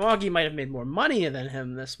 I mean, Augie might have made more money than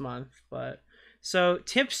him this month, but... So,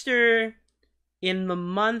 Tipster, in the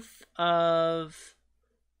month of...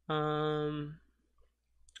 let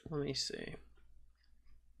me see.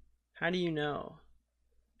 How do you know?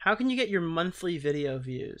 How can you get your monthly video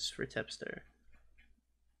views for Tipster?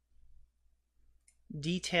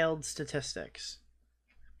 Detailed statistics.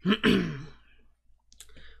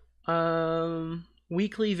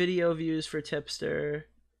 Weekly video views for Tipster.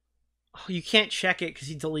 Oh, you can't check it because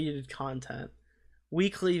he deleted content.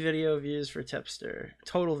 Weekly video views for Tipster.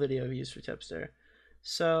 Total video views for Tipster.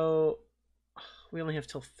 So, we only have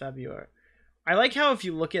till February. I like how if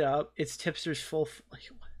you look it up, it's Tipster's full... Like,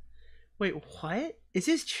 wait, what? Is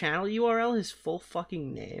his channel URL his full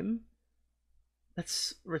fucking name?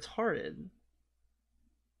 That's retarded.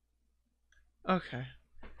 Okay.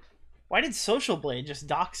 Why did Social Blade just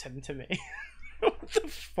dox him to me? What the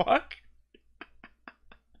fuck?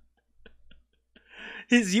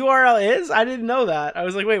 His URL is? I didn't know that. I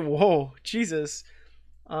was like, wait, whoa, Jesus.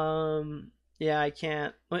 Yeah, I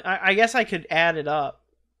can't. I guess I could add it up.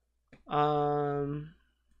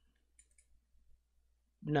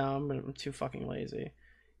 No, I'm too fucking lazy.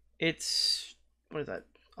 It's, what is that?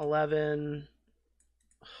 11,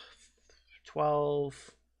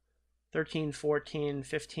 12, 13, 14,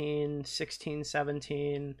 15, 16,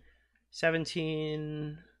 17.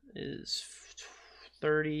 17 is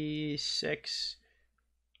 36.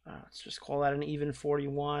 Let's just call that an even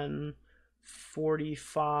 41.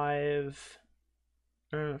 45.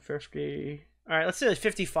 50. All right, let's say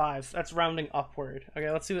 55. That's rounding upward.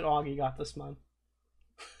 Okay, let's see what Augie got this month.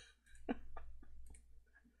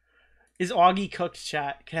 Is Augie cooked,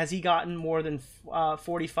 chat? Has he gotten more than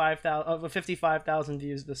 55,000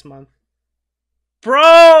 views this month?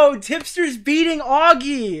 Bro, Tipster's beating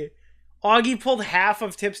Augie. Augie pulled half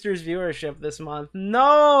of Tipster's viewership this month.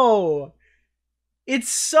 No, it's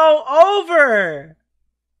so over.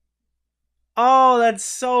 Oh, that's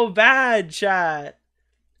so bad, chat.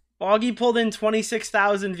 Augie pulled in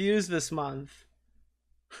 26,000 views this month.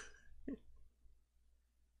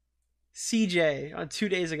 CJ, 2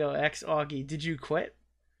 days ago, ex Augie, did you quit?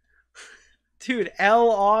 Dude, L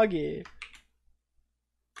Augie.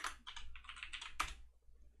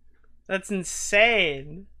 That's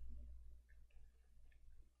insane.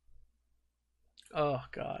 Oh,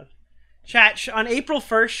 God. Chat, on April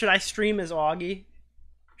 1st, should I stream as Augie?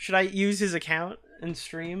 Should I use his account and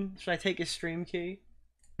stream? Should I take his stream key?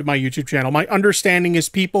 My YouTube channel. My understanding is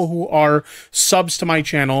people who are subs to my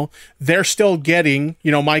channel, they're still getting, you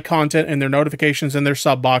know, my content and their notifications and their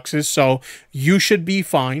sub boxes. So you should be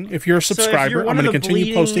fine. If you're a subscriber, I'm going to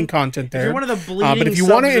continue posting content there. If you're one of the bleeding but if you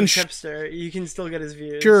want to Tipster, you can still get his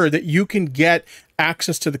views. Sure that you can get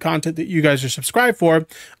access to the content that you guys are subscribed for.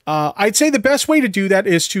 I'd say the best way to do that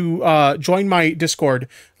is to join my Discord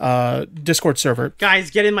server. Guys,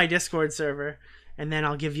 get in my Discord server. And then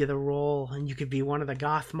I'll give you the role, and you could be one of the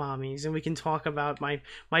goth mommies, and we can talk about my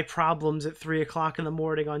problems at 3 o'clock in the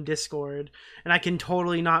morning on Discord. And I can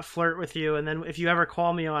totally not flirt with you, and then if you ever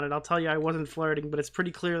call me on it, I'll tell you I wasn't flirting, but it's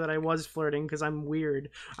pretty clear that I was flirting because I'm weird.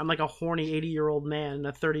 I'm like a horny 80-year-old man in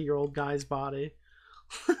a 30-year-old guy's body.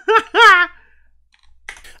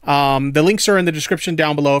 The links are in the description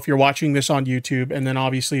down below if you're watching this on YouTube, and then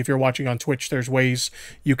obviously if you're watching on Twitch, there's ways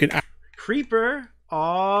you can... Creeper.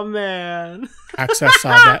 Oh man. access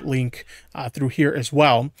that link through here as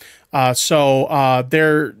well. That's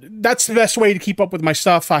the best way to keep up with my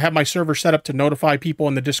stuff. I have my server set up to notify people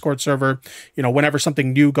in the Discord server, you know, whenever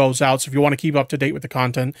something new goes out. So if you want to keep up to date with the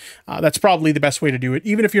content, that's probably the best way to do it.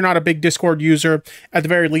 Even if you're not a big Discord user, at the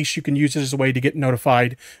very least, you can use it as a way to get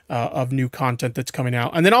notified of new content that's coming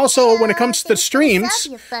out. And then also when it comes to the streams,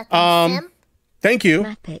 thank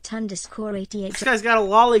you. This guy's got a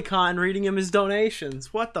lolicon reading him his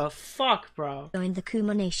donations. What the fuck, bro? Join the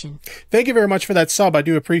Kuma Nation. Thank you very much for that sub. I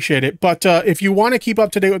do appreciate it. But if you want to keep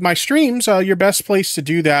up to date with my streams, your best place to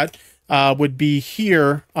do that would be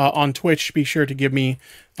here on Twitch. Be sure to give me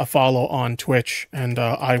a follow on Twitch, and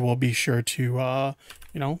I will be sure to,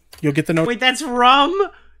 you know, you'll get the note. Wait, that's rum?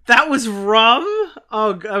 That was rum?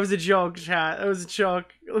 Oh, that was a joke, chat. That was a joke.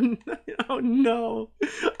 Oh, no.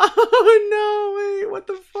 Oh, no. Wait, what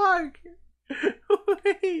the fuck?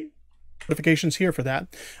 Wait. Notifications here for that.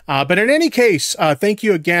 But in any case, thank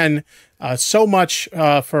you again so much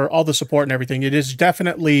for all the support and everything. It is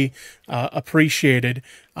definitely appreciated.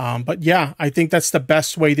 But yeah, I think that's the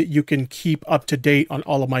best way that you can keep up to date on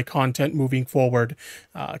all of my content moving forward,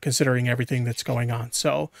 considering everything that's going on.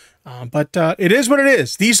 So, but it is what it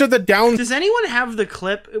is. These are the downs. Does anyone have the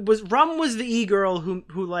clip? Rum was the e-girl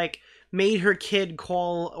who like made her kid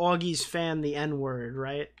call Augie's fan the N-word,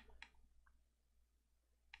 right?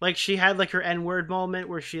 Like, she had, like, her N-word moment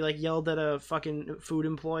where she, like, yelled at a fucking food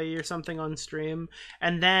employee or something on stream.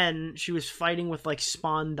 And then she was fighting with, like,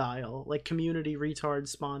 Spondyle. Like, community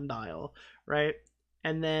retard Spondyle, right?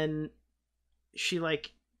 And then she,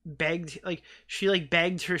 like, begged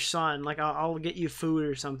her son, like, I'll get you food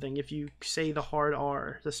or something if you say the hard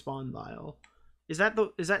R to Spondyle.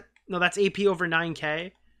 No, that's AP over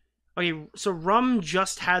 9K? Okay, so Rum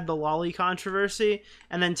just had the lolly controversy,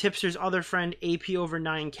 and then Tipster's other friend, AP over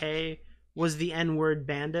 9K, was the N-word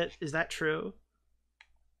bandit. Is that true?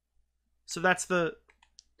 So that's the...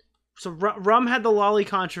 So Rum had the lolly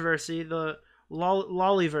controversy, the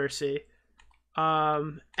lollyversy,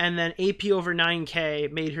 And then AP over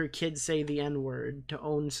 9K made her kid say the N-word to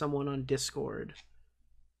own someone on Discord.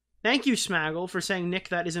 Thank you, Smaggle, for saying, Nick,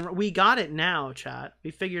 that isn't... We got it now, chat.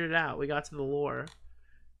 We figured it out. We got to the lore.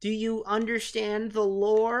 Do you understand the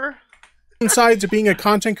lore? Sides of being a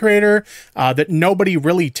content creator that nobody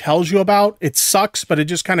really tells you about. It sucks, but it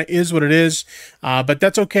just kind of is what it is. But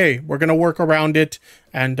that's okay. We're going to work around it,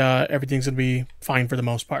 and everything's going to be fine for the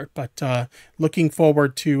most part. But looking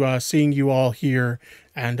forward to seeing you all here,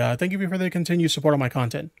 and thank you for the continued support on my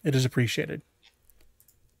content. It is appreciated.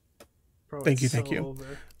 Bro, thank you.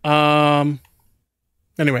 Over.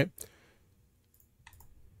 Anyway.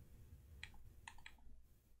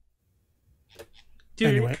 Dude,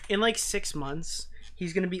 anyway. In like 6 months,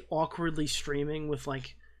 he's gonna be awkwardly streaming with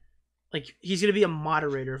like he's gonna be a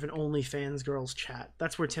moderator of an OnlyFans girls chat.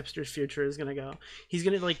 That's where Tipster's future is gonna go. He's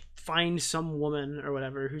gonna like find some woman or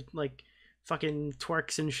whatever who like fucking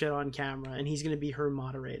twerks and shit on camera, and he's gonna be her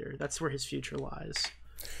moderator. That's where his future lies.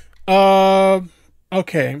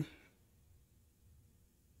 Okay.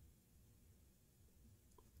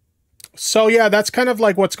 So yeah, that's kind of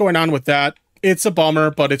like what's going on with that. It's a bummer,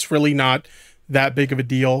 but it's really not that big of a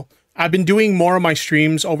deal. I've been doing more of my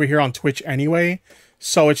streams over here on Twitch anyway,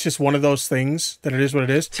 so it's just one of those things that it is what it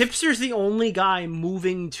is. Tipster's the only guy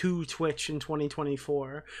moving to Twitch in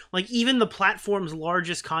 2024. Like, even the platform's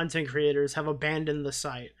largest content creators have abandoned the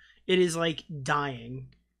site. It is like dying.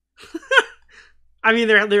 I mean,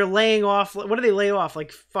 they're laying off. What do they lay off?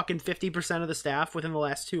 Like fucking 50% of the staff within the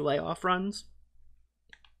last 2 layoff runs.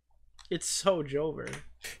 It's so Jover.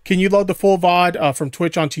 Can you load the full VOD from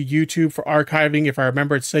Twitch onto YouTube for archiving? If I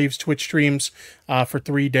remember, it saves Twitch streams for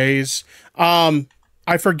 3 days.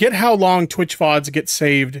 I forget how long Twitch VODs get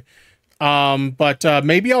saved, but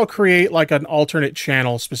maybe I'll create like an alternate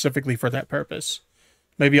channel specifically for that purpose.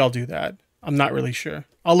 Maybe I'll do that. I'm not really sure.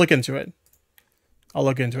 I'll look into it.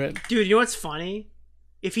 Dude, you know what's funny?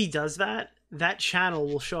 If he does that, that channel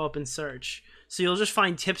will show up in search. So you'll just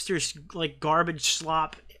find Tipster's like garbage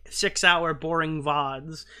slop 6-hour boring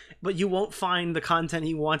VODs, but you won't find the content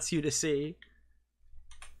he wants you to see.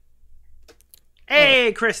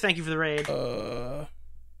 Hey, Chris, thank you for the raid.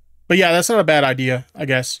 But yeah, that's not a bad idea, I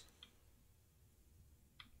guess.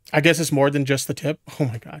 I guess it's more than just the tip. Oh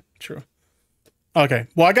my god, true. Okay,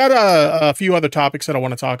 well, I got a few other topics that I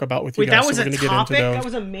want to talk about with you guys. Wait, that was so a topic? That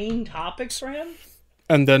was a main topic for him?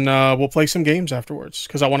 And then we'll play some games afterwards,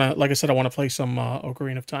 because I want to, like I said, I want to play some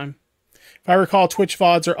Ocarina of Time. If I recall, Twitch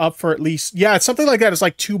VODs are up for at least... Yeah, it's something like that. It's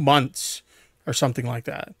like 2 months or something like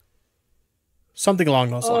that. Something along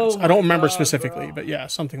those lines. I don't remember specifically, bro. But yeah,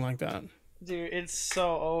 something like that. Dude, it's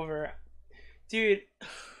so over. Dude,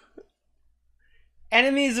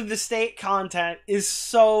 Enemies of the State content is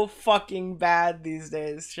so fucking bad these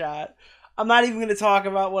days, chat. I'm not even going to talk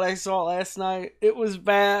about what I saw last night. It was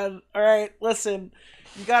bad. Alright, listen.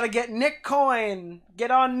 You gotta get Nick Coin.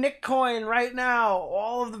 Get on Nick Coin right now.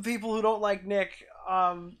 All of the people who don't like Nick,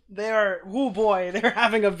 they're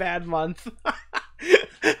having a bad month.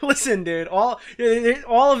 Listen, dude, all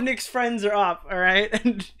of Nick's friends are up, all right,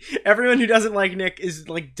 and everyone who doesn't like Nick is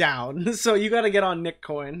like down. So you gotta get on Nick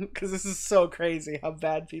Coin, because this is so crazy how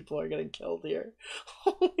bad people are getting killed here.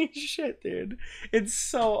 Holy shit, dude, it's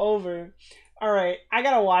so over. All right, I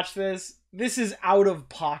gotta watch this. This is out of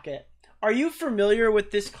pocket. Are you familiar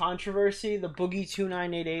with this controversy, the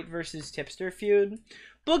Boogie2988 versus Tipster feud?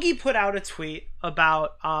 Boogie put out a tweet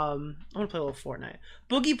about, I want to play a little Fortnite.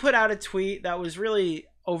 Boogie put out a tweet that was really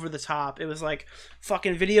over the top. It was like,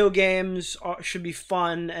 fucking video games should be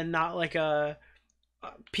fun and not like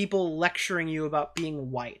people lecturing you about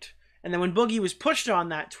being white. And then when Boogie was pushed on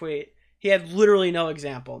that tweet, he had literally no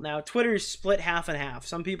example. Now, Twitter's split half and half.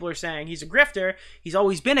 Some people are saying he's a grifter. He's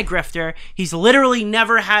always been a grifter. He's literally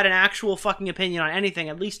never had an actual fucking opinion on anything,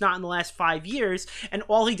 at least not in the last 5 years. And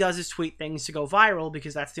all he does is tweet things to go viral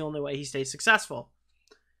because that's the only way he stays successful.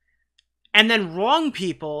 And then wrong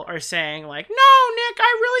people are saying, like, no, Nick,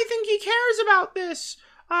 I really think he cares about this.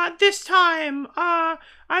 This time.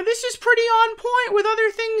 This is pretty on point with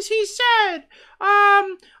other things he said.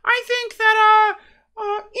 I think that,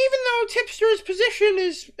 even though Tipster's position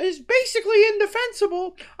is basically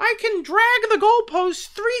indefensible, I can drag the goalposts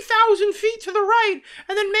 3,000 feet to the right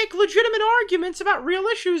and then make legitimate arguments about real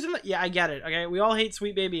issues. Yeah, I get it, okay? We all hate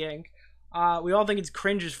Sweet Baby Inc. We all think it's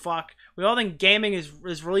cringe as fuck. We all think gaming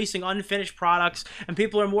is releasing unfinished products, and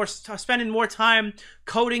people are spending more time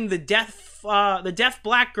coding the deaf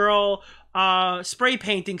black girl spray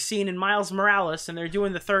painting scene in Miles Morales, and they're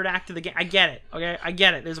doing the third act of the game. I get it, okay? I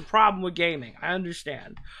get it. There's a problem with gaming. I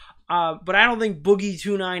understand. But I don't think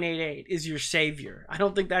Boogie2988 is your savior. I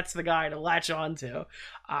don't think that's the guy to latch on to.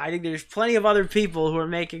 I think there's plenty of other people who are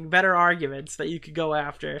making better arguments that you could go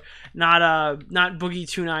after. Not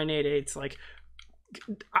Boogie2988. It's like,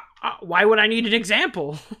 why would I need an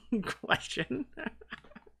example? Question.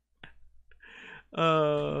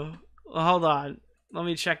 Hold on. Let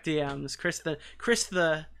me check DMs. Chris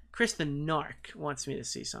the narc wants me to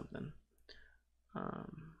see something.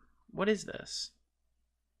 What is this?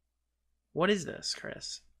 What is this,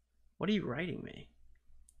 Chris? What are you writing me?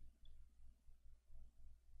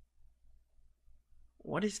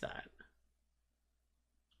 What is that?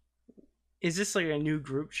 Is this like a new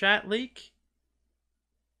group chat leak?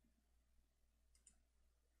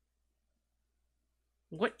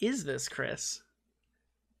 What is this, Chris?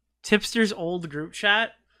 Tipster's old group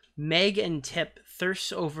chat? Meg and Tip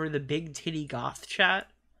thirst over the big titty goth chat?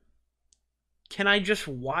 Can I just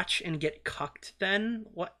watch and get cucked then?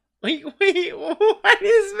 What? Wait, what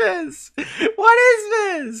is this? What is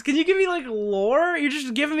this? Can you give me, like, lore? You're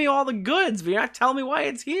just giving me all the goods, but you're not telling me why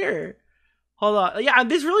it's here. Hold on. Yeah,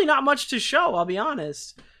 there's really not much to show, I'll be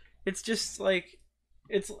honest. It's just, like,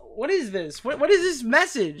 what is this? What is this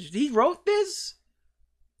message? He wrote this?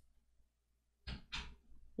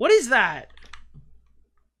 What is that?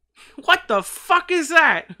 What the fuck is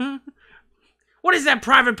that? What is that,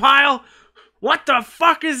 Private Pile? What the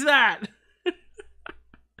fuck is that?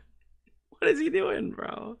 What is he doing,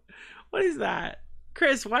 bro? What is that?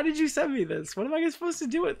 Chris, why did you send me this? What am I supposed to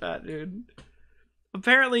do with that, dude?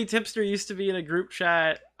 Apparently, Tipster used to be in a group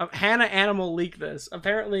chat. Hannah Animal leaked this.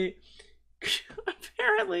 Apparently,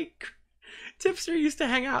 Tipster used to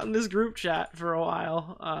hang out in this group chat for a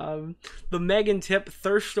while. The Meg and Tip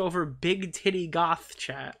thirst over big titty goth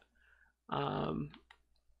chat. I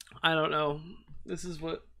don't know. This is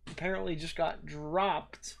what apparently just got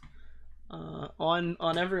dropped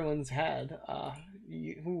on everyone's head.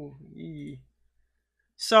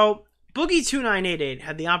 So Boogie2988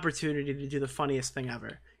 had the opportunity to do the funniest thing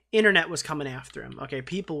ever. Internet was coming after him. Okay,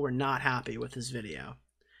 people were not happy with his video,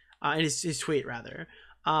 his tweet rather.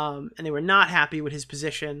 And they were not happy with his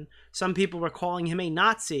position. Some people were calling him a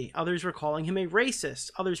Nazi. Others were calling him a racist.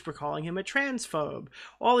 Others were calling him a transphobe.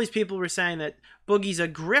 All these people were saying that Boogie's a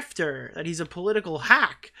grifter, that he's a political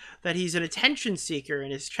hack, that he's an attention seeker,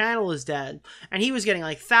 and his channel is dead. And he was getting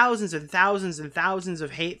like thousands and thousands and thousands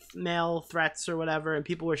of hate mail threats or whatever, and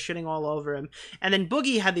people were shitting all over him. And then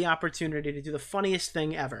Boogie had the opportunity to do the funniest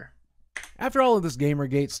thing ever. After all of this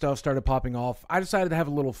Gamergate stuff started popping off, I decided to have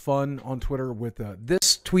a little fun on Twitter with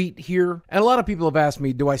this tweet here. And a lot of people have asked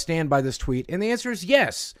me, do I stand by this tweet? And the answer is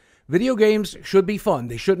yes. Video games should be fun.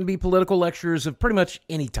 They shouldn't be political lectures of pretty much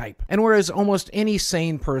any type. And whereas almost any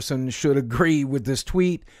sane person should agree with this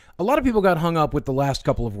tweet, a lot of people got hung up with the last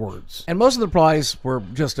couple of words. And most of the replies were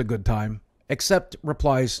just a good time, except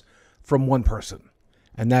replies from one person.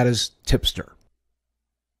 And that is Tipster.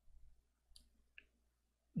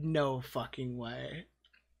 No fucking way.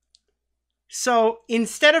 So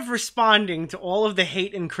instead of responding to all of the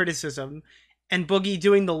hate and criticism and Boogie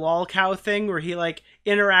doing the lol cow thing where he like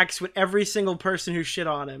interacts with every single person who shit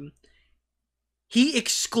on him, he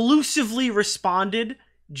exclusively responded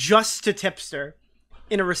just to Tipster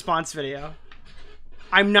in a response video.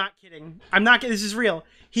 I'm not kidding. I'm not kidding. This is real.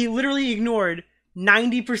 He literally ignored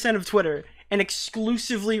 90% of Twitter and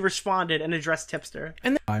exclusively responded and addressed Tipster.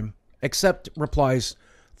 And time, except replies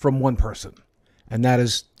from one person, and that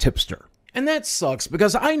is Tipster. And that sucks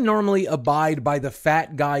because I normally abide by the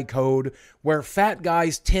fat guy code where fat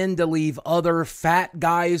guys tend to leave other fat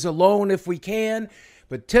guys alone if we can,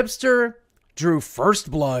 but Tipster drew first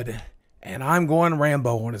blood, and I'm going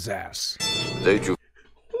Rambo on his ass. They drew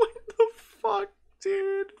What the fuck,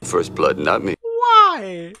 dude? first blood, not me.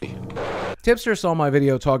 Why? Tipster saw my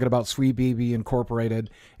video talking about Sweet BB Incorporated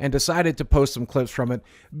and decided to post some clips from it,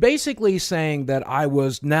 basically saying that I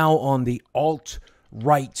was now on the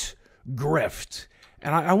alt-right grift.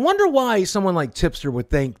 And I wonder why someone like Tipster would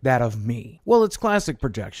think that of me. Well, it's classic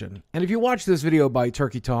projection. And if you watch this video by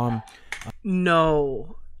Turkey Tom...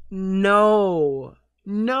 No,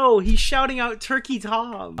 he's shouting out Turkey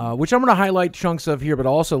Tom. Which I'm going to highlight chunks of here, but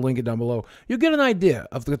I'll also link it down below. You'll get an idea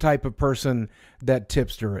of the type of person that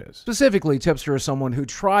Tipster is. Specifically, Tipster is someone who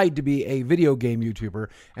tried to be a video game YouTuber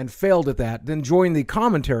and failed at that, then joined the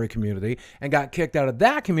commentary community and got kicked out of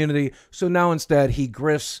that community, so now instead he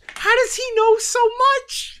grifts... How does he know so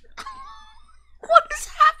much? What is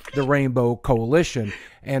happening? The Rainbow Coalition,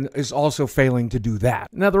 and is also failing to do that.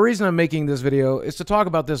 Now, the reason I'm making this video is to talk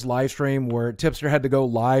about this live stream where Tipster had to go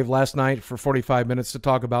live last night for 45 minutes to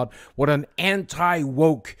talk about what an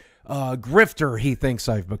anti-woke grifter he thinks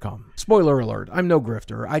I've become. Spoiler alert, I'm no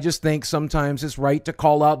grifter. I just think sometimes it's right to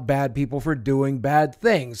call out bad people for doing bad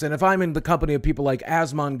things. And if I'm in the company of people like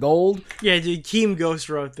Asmongold... Yeah, dude, Team Ghost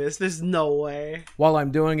wrote this. There's no way. While I'm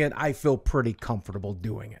doing it, I feel pretty comfortable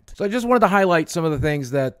doing it. So I just wanted to highlight some of the things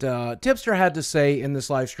that Tipster had to say in this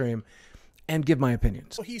live stream and give my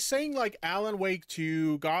opinions. So he's saying like Alan Wake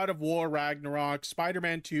 2, God of War, Ragnarok,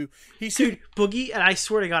 Spider-Man 2. Dude, Boogie, and I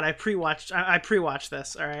swear to God, I pre-watched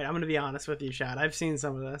this, all right? I'm going to be honest with you, Chad. I've seen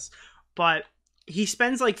some of this. But he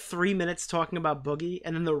spends like 3 minutes talking about Boogie,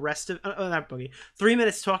 and then the rest of... not Boogie. 3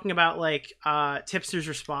 minutes talking about like Tipster's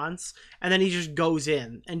response, and then he just goes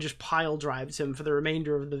in and just pile drives him for the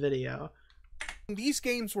remainder of the video. These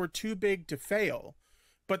games were too big to fail.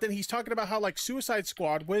 But then he's talking about how like Suicide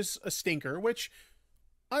Squad was a stinker, which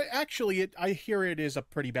I hear it is a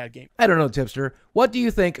pretty bad game. I don't know, Tipster. What do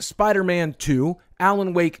you think Spider-Man 2,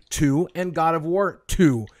 Alan Wake 2, and God of War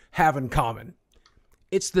 2 have in common?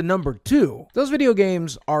 It's the number 2. Those video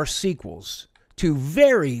games are sequels to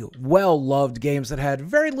very well-loved games that had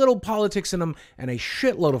very little politics in them and a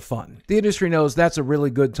shitload of fun. The industry knows that's a really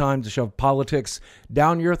good time to shove politics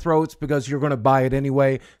down your throats because you're going to buy it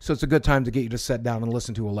anyway, so it's a good time to get you to sit down and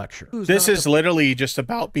listen to a lecture. This is literally just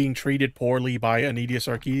about being treated poorly by Anita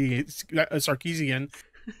Sarkeesian.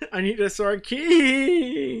 Anita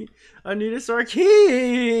Sarkeesian. Anita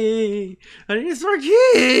Sarkeesian. Anita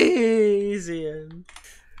Sarkeesian.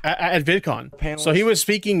 At VidCon. So he was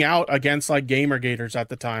speaking out against like Gamergaters at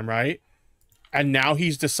the time, right? And now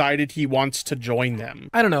he's decided he wants to join them.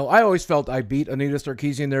 I don't know. I always felt I beat Anita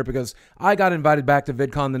Sarkeesian there because I got invited back to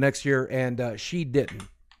VidCon the next year and she didn't.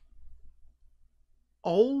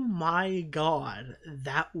 Oh my God.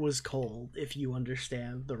 That was cold, if you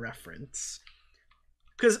understand the reference.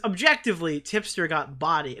 Because objectively, Tipster got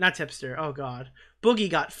bodied. Not Tipster. Oh God. Boogie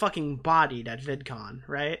got fucking bodied at VidCon,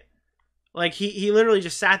 right? Like, he literally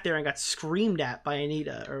just sat there and got screamed at by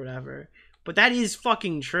Anita or whatever. But that is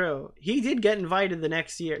fucking true. He did get invited the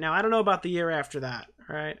next year. Now, I don't know about the year after that,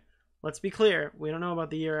 all right? Let's be clear. We don't know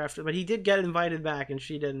about the year after. But he did get invited back, and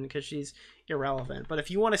she didn't because she's irrelevant. But if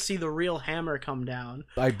you want to see the real hammer come down,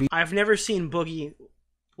 I've never seen Boogie,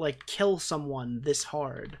 like, kill someone this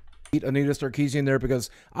hard. Anita Sarkeesian there because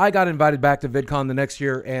I got invited back to VidCon the next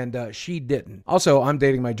year and she didn't. Also, I'm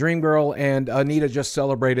dating my dream girl and Anita just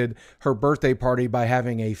celebrated her birthday party by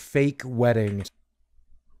having a fake wedding.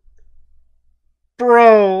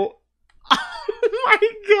 Bro. Oh my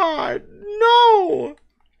God. No.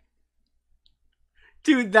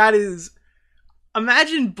 Dude, that is...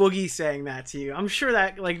 Imagine Boogie saying that to you. I'm sure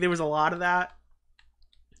that, like, there was a lot of that.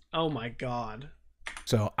 Oh my God.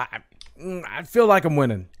 So, I feel like I'm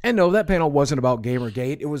winning. And no, that panel wasn't about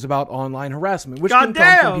Gamergate. It was about online harassment, which can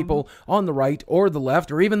come from people on the right or the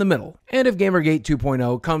left or even the middle. And if Gamergate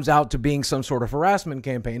 2.0 comes out to being some sort of harassment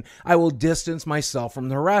campaign, I will distance myself from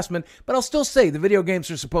the harassment, but I'll still say the video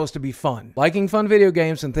games are supposed to be fun. Liking fun video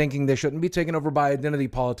games and thinking they shouldn't be taken over by identity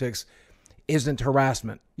politics isn't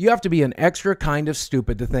harassment. You have to be an extra kind of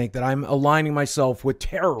stupid to think that I'm aligning myself with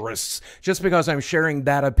terrorists just because I'm sharing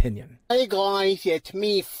that opinion. Hey guys, it's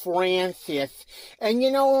me, Francis. And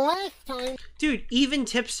you know, last time... Dude, even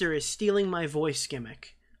Tipster is stealing my voice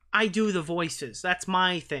gimmick. I do the voices. That's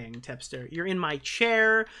my thing, Tipster. You're in my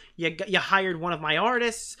chair. You hired one of my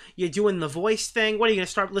artists. You're doing the voice thing. What, are you going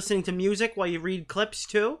to start listening to music while you read clips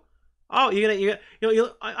too? Oh,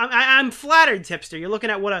 I'm flattered, Tipster. You're looking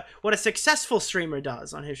at what a successful streamer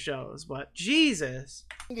does on his shows, but Jesus.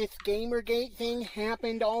 This Gamergate thing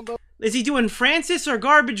happened all Is he doing Francis or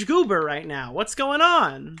Garbage Goober right now? What's going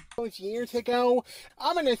on? those years ago.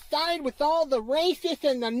 I'm gonna side with all the racists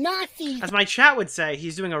and the Nazis As my chat would say,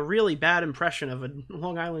 he's doing a really bad impression of a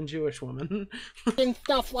Long Island Jewish woman. and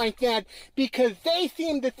stuff like that because they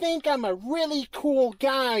seem to think I'm a really cool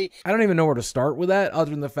guy. I don't even know where to start with that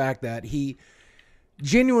other than the fact that he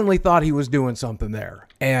genuinely thought he was doing something there.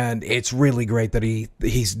 And it's really great that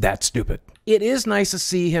he's that stupid. It is nice to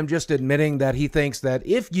see him just admitting that he thinks that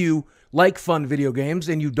if you like fun video games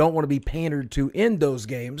and you don't want to be pandered to in those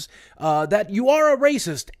games, that you are a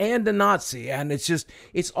racist and a Nazi. And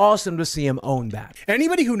it's awesome to see him own that.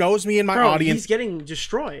 Anybody who knows me in my audience... he's getting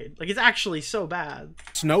destroyed. Like, it's actually so bad.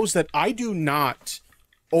 ...knows that I do not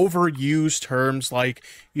overuse terms like,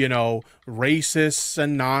 you know, racists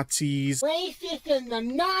and Nazis. Racists and the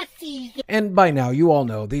Nazis. And by now, you all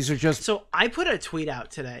know these are just... So I put a tweet out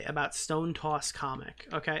today about Stone Toss Comic,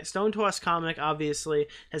 okay? Stone Toss Comic obviously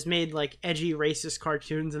has made like edgy racist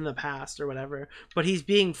cartoons in the past or whatever, but he's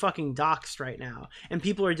being fucking doxxed right now. And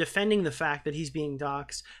people are defending the fact that he's being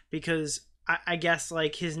doxxed because I guess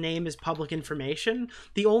like his name is public information.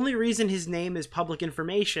 The only reason his name is public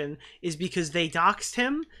information is because they doxed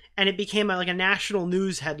him and it became like a national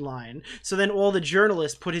news headline. So then all the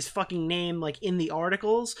journalists put his fucking name like in the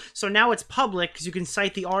articles. So now it's public because you can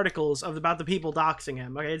cite the articles about the people doxing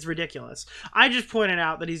him. Okay, it's ridiculous. I just pointed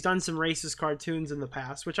out that he's done some racist cartoons in the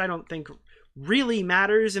past, which I don't think really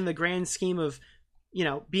matters in the grand scheme of, you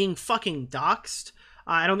know, being fucking doxed.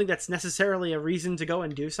 I don't think that's necessarily a reason to go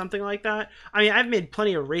and do something like that. I mean, I've made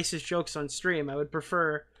plenty of racist jokes on stream. I would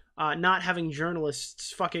prefer not having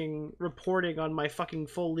journalists fucking reporting on my fucking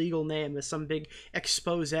full legal name as some big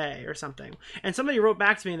expose or something. And somebody wrote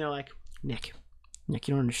back to me and they're like, Nick, you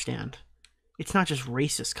don't understand. It's not just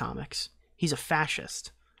racist comics. He's a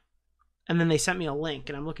fascist. And then they sent me a link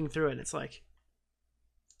and I'm looking through it and it's like,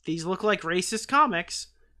 these look like racist comics.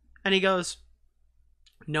 And he goes,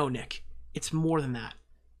 no, Nick. It's more than that.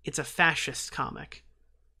 It's a fascist comic.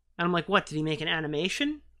 And I'm like, what? Did he make an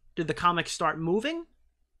animation? Did the comic start moving?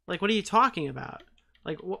 Like, what are you talking about?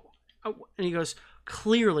 Like, what? And he goes,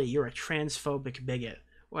 clearly you're a transphobic bigot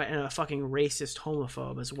and a fucking racist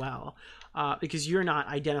homophobe as well, because you're not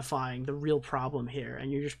identifying the real problem here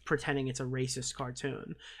and you're just pretending it's a racist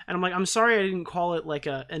cartoon. And I'm like, I'm sorry I didn't call it like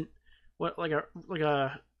a mega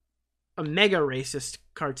racist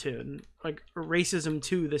cartoon, like Racism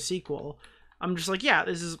 2, the sequel. I'm just like, yeah,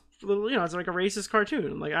 this is, you know, it's like a racist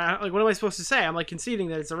cartoon. Like, what am I supposed to say? I'm like conceding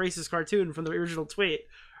that it's a racist cartoon from the original tweet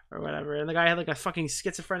or whatever. And the guy had like a fucking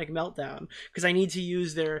schizophrenic meltdown because I need to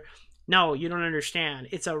use their, no, you don't understand.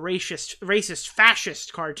 It's a racist,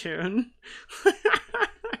 fascist cartoon. I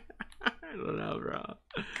don't know, bro.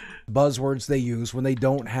 Buzzwords they use when they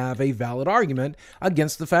don't have a valid argument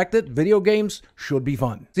against the fact that video games should be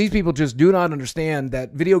fun. These people just do not understand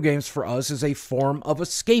that video games for us is a form of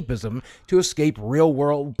escapism to escape real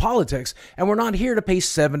world politics, and we're not here to pay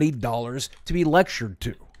 $70 to be lectured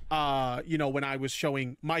to. You know, when I was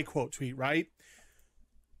showing my quote tweet, right?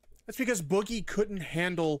 That's because Boogie couldn't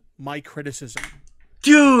handle my criticism.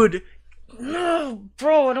 Dude! No,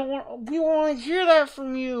 bro, we don't want to hear that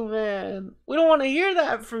from you, man. We don't want to hear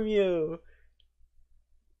that from you.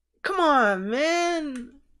 Come on,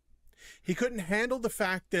 man. He couldn't handle the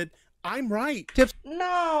fact that I'm right.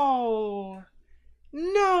 No,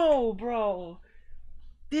 bro.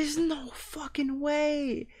 There's no fucking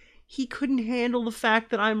way. He couldn't handle the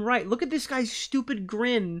fact that I'm right. Look at this guy's stupid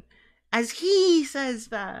grin as he says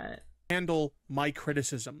that. Handle my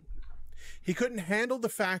criticism. He couldn't handle the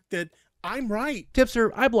fact that I'm right.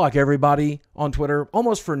 Tipster, I block everybody on Twitter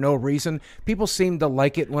almost for no reason. People seem to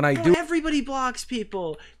like it when I do. Everybody blocks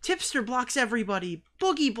people. Tipster blocks everybody.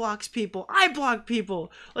 Boogie blocks people. I block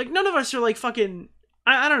people. Like, none of us are like fucking,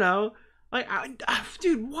 I don't know. Like,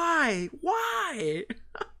 dude, why? Why?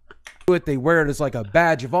 They wear it as like a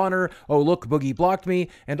badge of honor. Oh, look, Boogie blocked me.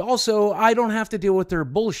 And also, I don't have to deal with their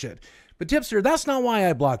bullshit. But Tipster, that's not why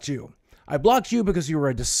I blocked you. I blocked you because you were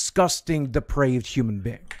a disgusting, depraved human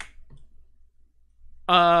being.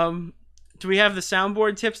 Do we have the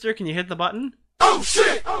soundboard, Tipster? Can you hit the button? Oh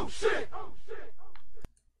shit! Oh shit! Oh shit!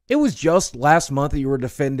 It was just last month that you were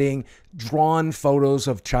defending drawn photos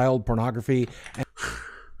of child pornography.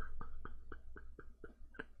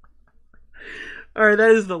 All right,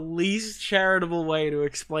 that is the least charitable way to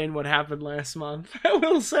explain what happened last month. I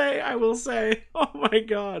will say. Oh my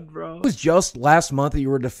god, bro. It was just last month that you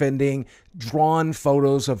were defending drawn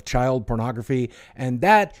photos of child pornography, and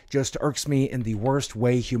that just irks me in the worst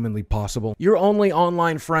way humanly possible. Your only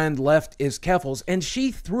online friend left is Keffels, and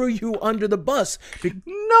she threw you under the bus.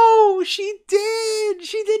 No, she did.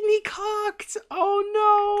 She did me cocked. Oh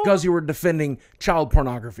no. Because you were defending child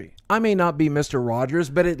pornography. I may not be Mr. Rogers,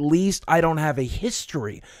 but at least I don't have a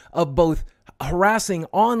history of both harassing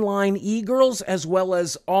online e-girls as well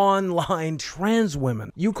as online trans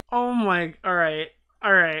women. Oh my, all right.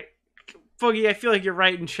 Boogie, I feel like you're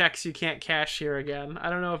writing checks you can't cash here again. I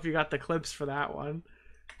don't know if you got the clips for that one.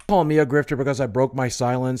 Call me a grifter because I broke my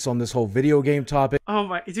silence on this whole video game topic. Oh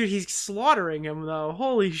my, dude, he's slaughtering him though.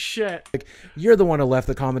 Holy shit. You're the one who left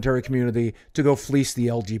the commentary community to go fleece the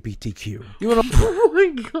LGBTQ. Oh my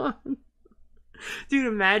god. Dude,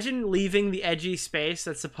 imagine leaving the edgy space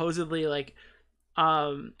that's supposedly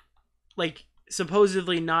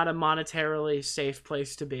supposedly not a monetarily safe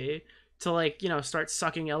place to be, to like, you know, start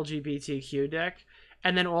sucking LGBTQ dick.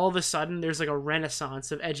 and then all of a sudden there's like a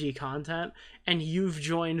renaissance of edgy content, and you've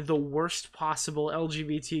joined the worst possible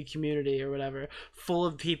LGBT community or whatever, full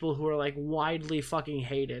of people who are like widely fucking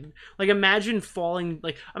hated. Like imagine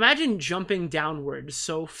imagine jumping downward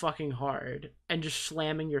so fucking hard and just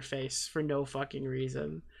slamming your face for no fucking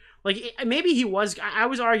reason. Like, maybe he was... I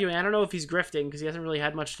was arguing, I don't know if he's grifting, because he hasn't really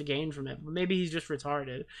had much to gain from it, but maybe he's just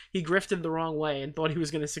retarded. He grifted the wrong way and thought he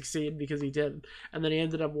was going to succeed because he did, and then he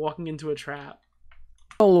ended up walking into a trap.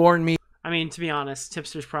 Warn me. I mean, to be honest,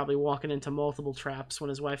 Tipster's probably walking into multiple traps when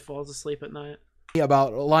his wife falls asleep at night.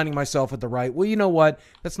 About aligning myself with the right. Well, you know what?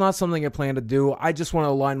 That's not something I plan to do. I just want to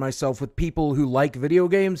align myself with people who like video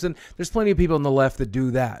games, and there's plenty of people on the left that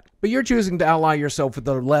do that. But you're choosing to ally yourself with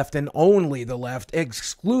the left and only the left,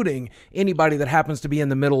 excluding anybody that happens to be in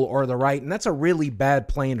the middle or the right, and that's a really bad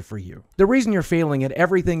plan for you. The reason you're failing at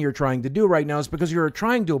everything you're trying to do right now is because you're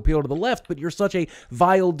trying to appeal to the left, but you're such a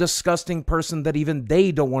vile, disgusting person that even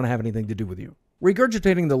they don't want to have anything to do with you.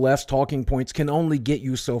 Regurgitating the left's talking points can only get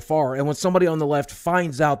you so far, and when somebody on the left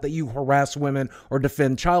finds out that you harass women or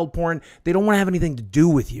defend child porn, they don't want to have anything to do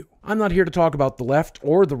with you. I'm not here to talk about the left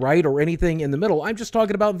or the right or anything in the middle. I'm just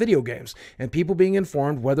talking about video games and people being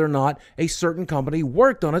informed whether or not a certain company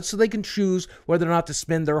worked on it so they can choose whether or not to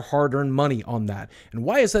spend their hard-earned money on that. And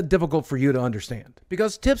why is that difficult for you to understand?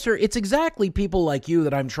 Because, Tipster, it's exactly people like you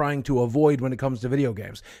that I'm trying to avoid when it comes to video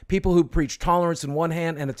games. People who preach tolerance in one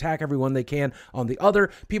hand and attack everyone they can on the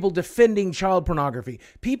other. People defending child pornography.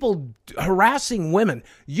 People harassing women.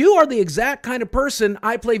 You are the exact kind of person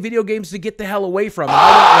I play video games to get the hell away from.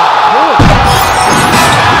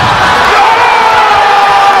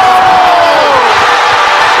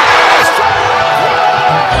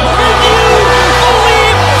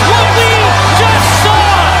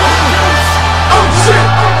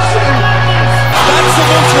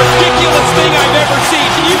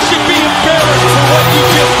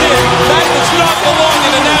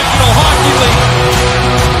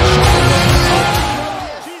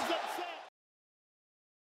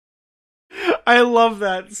 I love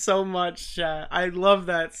that so much, chat. I love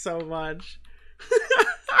that so much.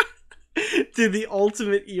 Dude, the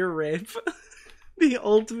ultimate ear rape. The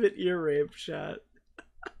ultimate ear rape, chat.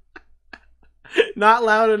 Not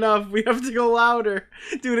loud enough. We have to go louder.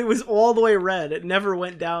 Dude, it was all the way red. It never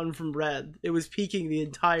went down from red. It was peaking the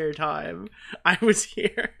entire time I was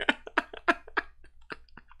here.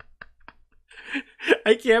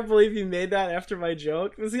 I can't believe you made that after my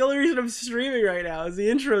joke. That's the only reason I'm streaming right now, is the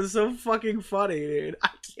intro is so fucking funny, dude. I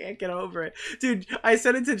can't get over it. Dude, I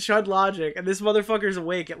sent it to Chud Logic, and this motherfucker's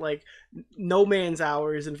awake at, like, no man's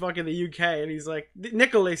hours in fucking the UK, and he's like,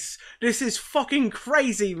 Nicholas, this is fucking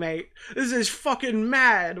crazy, mate. This is fucking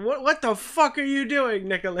mad. What the fuck are you doing,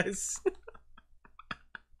 Nicholas?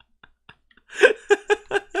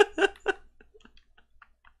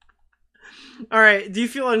 Alright, do you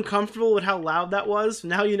feel uncomfortable with how loud that was?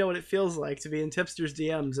 Now you know what it feels like to be in Tipster's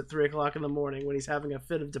DMs at 3 o'clock in the morning when he's having a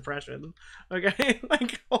fit of depression. Okay?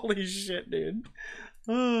 Like, holy shit, dude.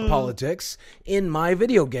 Politics in my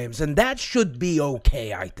video games, and that should be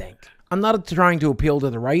okay, I think. I'm not trying to appeal to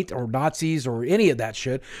the right or Nazis or any of that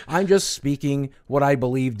shit. I'm just speaking what I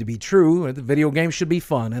believe to be true. The video game should be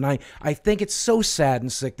fun, and I think it's so sad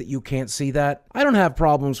and sick that you can't see that. I don't have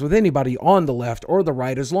problems with anybody on the left or the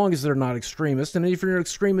right as long as they're not extremists, and if you're an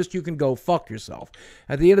extremist, you can go fuck yourself.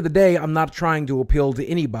 At the end of the day, I'm not trying to appeal to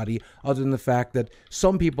anybody other than the fact that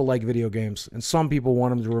some people like video games, and some people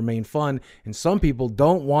want them to remain fun, and some people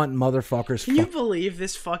don't want motherfuckers. Can you believe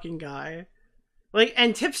this fucking guy? Like,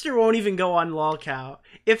 and Tipster won't even go on lolcow.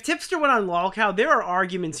 If Tipster went on lolcow, there are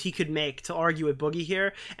arguments he could make to argue with Boogie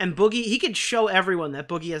here, and Boogie, he could show everyone that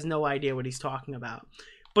Boogie has no idea what he's talking about.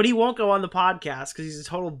 But he won't go on the podcast because he's a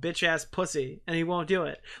total bitch-ass pussy, and he won't do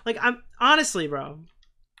it. Like, honestly, bro,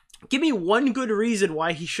 give me one good reason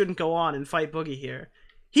why he shouldn't go on and fight Boogie here.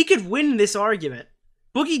 He could win this argument.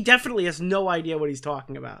 Boogie definitely has no idea what he's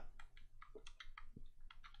talking about.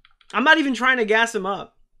 I'm not even trying to gas him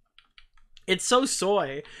up. It's so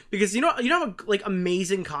soy, because you know how, like,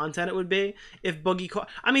 amazing content it would be if Boogie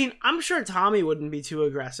I mean, I'm sure Tommy wouldn't be too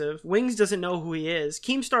aggressive. Wings doesn't know who he is.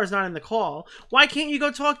 Keemstar's not in the call. Why can't you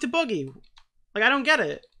go talk to Boogie? Like, I don't get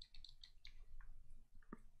it.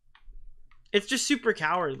 It's just super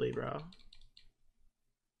cowardly, bro.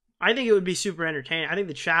 I think it would be super entertaining. I think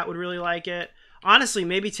the chat would really like it. Honestly,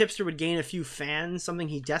 maybe Tipster would gain a few fans, something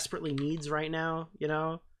he desperately needs right now, you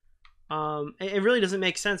know? It really doesn't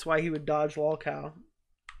make sense why he would dodge lolcow.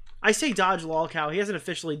 I say dodge lolcow. He hasn't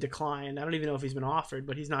officially declined. I don't even know if he's been offered,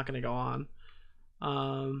 but he's not going to go on.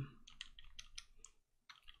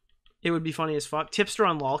 It would be funny as fuck. Tipster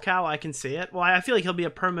on Lolcow, I can see it. Well, I feel like he'll be a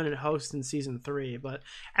permanent host in season 3, but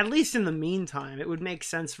at least in the meantime, it would make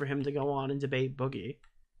sense for him to go on and debate Boogie.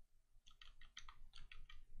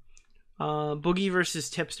 Boogie versus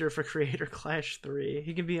Tipster for Creator Clash 3.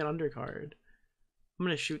 He can be an undercard. I'm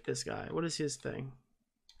gonna shoot this guy. What is his thing?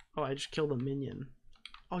 Oh, I just killed a minion.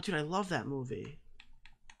 Oh, dude, I love that movie.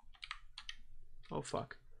 Oh,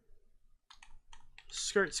 fuck.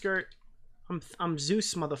 Skirt, skirt. I'm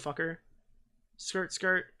Zeus, motherfucker. Skirt,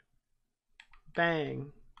 skirt.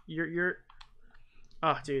 Bang. You're...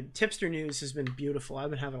 Oh, dude. Tipster news has been beautiful. I've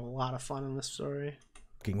been having a lot of fun on this story.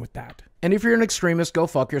 With that. And if you're an extremist, go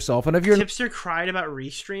fuck yourself. And if you're... Tipster cried about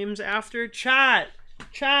restreams after. Chat!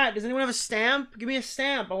 Chat! Does anyone have a stamp? Give me a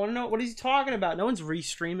stamp. I want to know, what is he talking about? No one's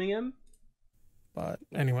restreaming him. But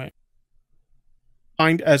anyway.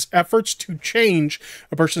 As efforts to change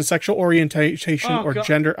a person's sexual orientation or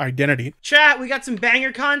gender identity. Chat, we got some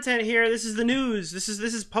banger content here. This is the news. This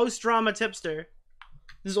is post-drama Tipster.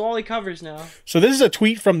 This is all he covers now. So this is a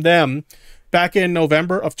tweet from them back in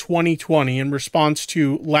November of 2020 in response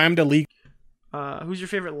to Lambda League. Who's your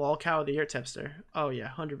favorite lolcow of the year, Tipster? Oh yeah,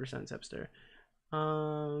 100% Tipster.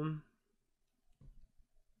 Let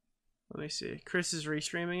me see. Chris is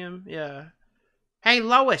restreaming him. Yeah. Hey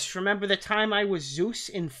Lois, remember the time I was Zeus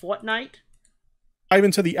in Fortnite? Dive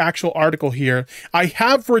into the actual article here. I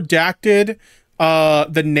have redacted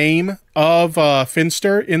the name of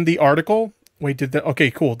Finster in the article. Wait, did that?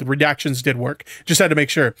 Okay, cool. The redactions did work. Just had to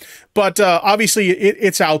make sure. But obviously,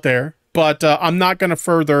 it's out there. But I'm not going to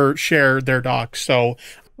further share their docs. So,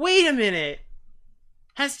 wait a minute.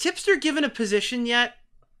 Has Tipster given a position yet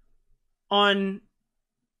on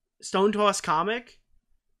Stone Toss Comic?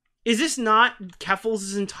 Is this not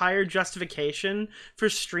Keffels' entire justification for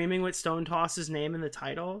streaming with Stone Toss's name in the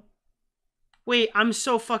title? Wait, I'm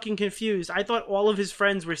so fucking confused. I thought all of his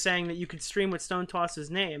friends were saying that you could stream with Stone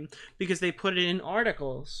Toss's name because they put it in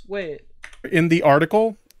articles. Wait. In the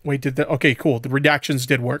article? Wait, did that? Okay, cool. The redactions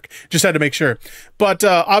did work. Just had to make sure. But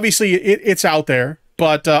obviously, it's out there.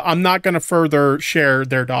 But I'm not going to further share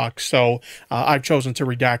their docs. So I've chosen to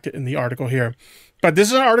redact it in the article here. But this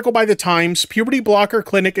is an article by The Times. Puberty blocker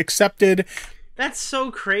clinic accepted. That's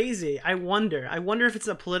so crazy. I wonder if it's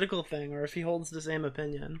a political thing or if he holds the same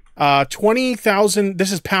opinion. 20,000.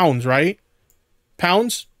 This is pounds, right?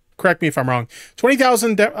 Pounds? Correct me if I'm wrong.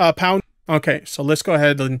 20,000 pounds. Okay, so let's go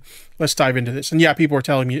ahead and let's dive into this. And yeah, people are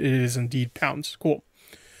telling me it is indeed pounds. Cool.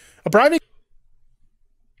 A private...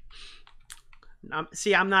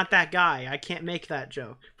 See, I'm not that guy. I can't make that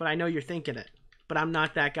joke. But I know you're thinking it. But I'm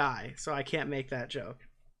not that guy, so I can't make that joke.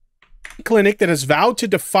 Clinic that has vowed to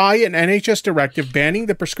defy an NHS directive banning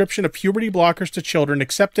the prescription of puberty blockers to children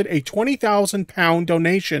accepted a 20,000 pound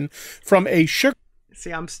donation from a sugar...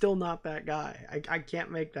 See, I'm still not that guy. I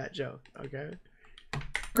can't make that joke, okay?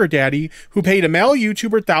 Sugar daddy who paid a male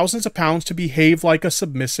YouTuber thousands of pounds to behave like a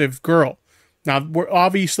submissive girl. Now, we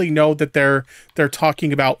obviously know that they're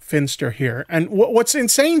talking about Finster here. And what's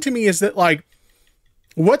insane to me is that, like,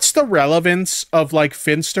 what's the relevance of, like,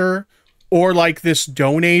 Finster or, like, this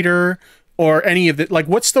donator or any of that? Like,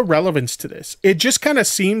 what's the relevance to this? It just kind of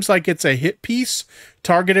seems like it's a hit piece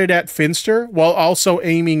targeted at Finster while also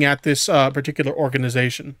aiming at this particular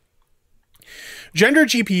organization. Gender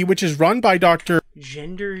GP, which is run by Dr.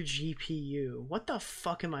 Gender GPU. What the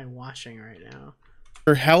fuck am I watching right now?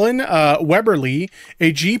 Helen Weberly,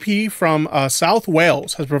 a GP from South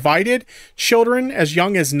Wales, has provided children as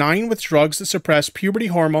young as 9 with drugs that suppress puberty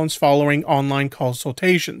hormones following online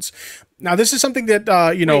consultations. Now, this is something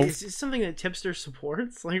that, you know... Wait, is this something that Tipster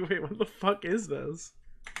supports? Like, wait, what the fuck is this?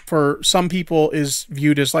 For some people is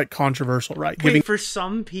viewed as, like, controversial, right? Wait, for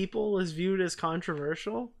some people is viewed as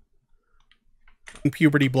controversial?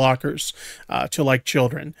 Puberty blockers to, like,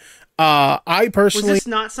 children. I personally... Was this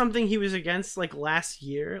not something he was against, like, last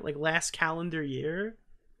year? Like, last calendar year?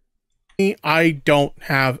 I don't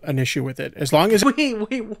have an issue with it. As long as... Wait,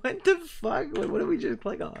 what the fuck? Wait, what did we just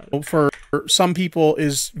click on? For some people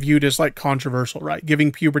is viewed as, like, controversial, right?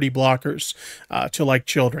 Giving puberty blockers to, like,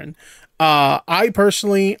 children. I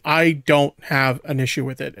personally, I don't have an issue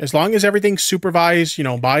with it. As long as everything's supervised, you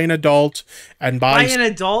know, by an adult and by... By an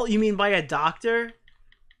adult? You mean by a doctor?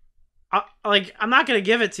 Like, I'm not going to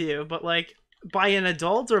give it to you, but, like, by an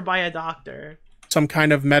adult or by a doctor? Some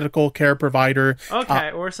kind of medical care provider.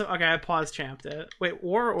 Okay, or some... Okay, I pause-champed it. Wait,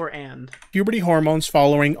 or and? Puberty hormones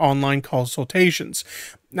following online consultations.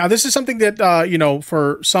 Now, this is something that, you know,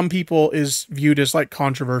 for some people is viewed as like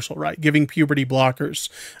controversial, right? Giving puberty blockers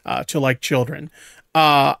to like children.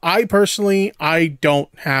 I personally, I don't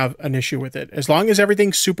have an issue with it. As long as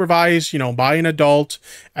everything's supervised, you know, by an adult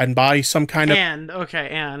and by some kind of...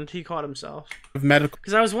 And he caught himself. Medical...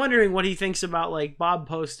 Because I was wondering what he thinks about, like, Bob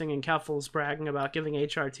posting and Keffels bragging about giving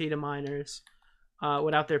HRT to minors.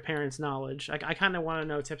 Without their parents' knowledge. I kind of want to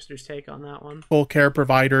know Tipster's take on that one. Full care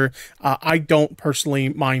provider. I don't personally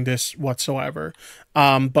mind this whatsoever.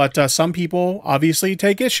 But some people obviously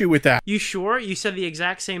take issue with that. You sure? You said the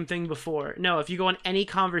exact same thing before. No, if you go on any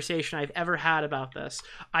conversation I've ever had about this,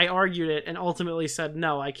 I argued it and ultimately said,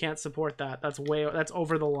 no, I can't support that. That's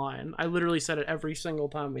over the line. I literally said it every single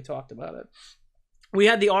time we talked about it. We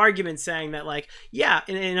had the argument saying that, like, yeah,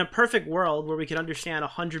 in a perfect world where we could understand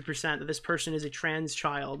 100% that this person is a trans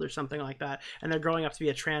child or something like that, and they're growing up to be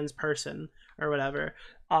a trans person or whatever,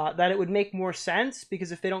 that it would make more sense,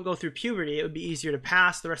 because if they don't go through puberty, it would be easier to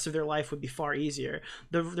pass. The rest of their life would be far easier.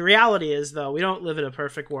 The reality is, though, we don't live in a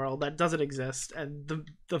perfect world. That doesn't exist. And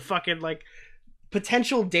the fucking, like,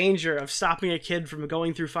 potential danger of stopping a kid from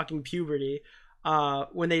going through fucking puberty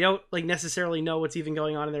when they don't like necessarily know what's even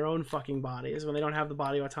going on in their own fucking bodies, when they don't have the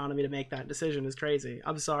body autonomy to make that decision, is crazy.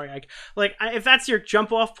 I'm sorry. If that's your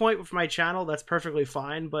jump off point for my channel, that's perfectly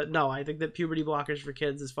fine. But no, I think that puberty blockers for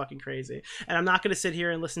kids is fucking crazy. And I'm not going to sit here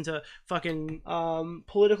and listen to fucking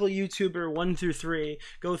political YouTuber 1 through 3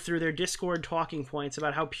 go through their Discord talking points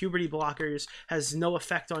about how puberty blockers has no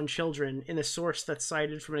effect on children in a source that's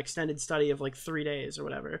cited from an extended study of like 3 days or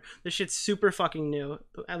whatever. This shit's super fucking new,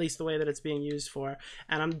 at least the way that it's being used for,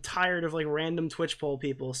 and I'm tired of like random Twitch poll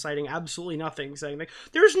people citing absolutely nothing, saying like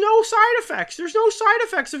there's no side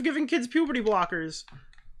effects of giving kids puberty blockers.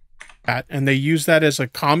 And they use that as a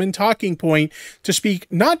common talking point to speak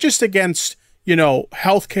not just against, you know,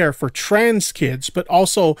 healthcare for trans kids, but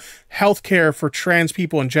also healthcare for trans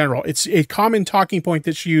people in general. It's a common talking point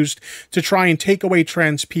that's used to try and take away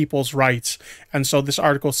trans people's rights, and so this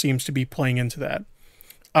article seems to be playing into that.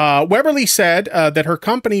 Weberly said that her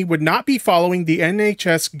company would not be following the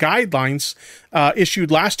NHS guidelines issued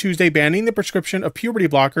last Tuesday banning the prescription of puberty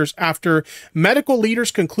blockers after medical leaders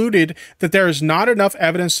concluded that there is not enough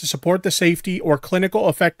evidence to support the safety or clinical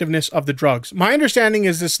effectiveness of the drugs. My understanding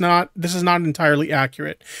is this is not entirely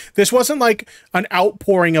accurate. This wasn't like an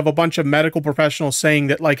outpouring of a bunch of medical professionals saying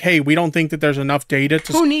that, like, hey, we don't think that there's enough data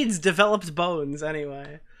to... Who needs developed bones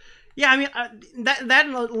anyway? Yeah, I mean, that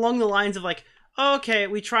along the lines of like, oh, okay,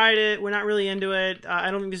 we tried it, we're not really into it, I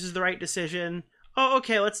don't think this is the right decision. Oh,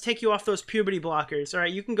 okay, let's take you off those puberty blockers. All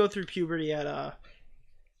right, you can go through puberty at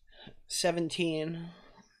 17.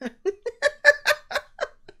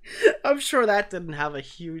 I'm sure that didn't have a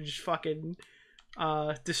huge fucking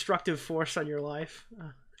destructive force on your life.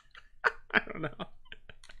 I don't know.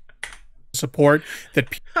 Support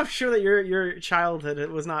that... I'm sure that your childhood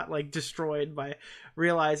was not like destroyed by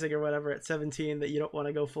realizing or whatever at 17 that you don't want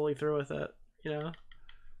to go fully through with it. You know,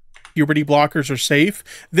 puberty blockers are safe.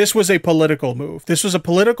 This was a political move. This was a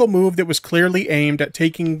political move that was clearly aimed at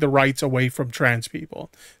taking the rights away from trans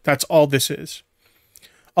people. That's all this is.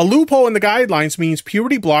 A loophole in the guidelines means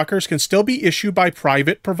puberty blockers can still be issued by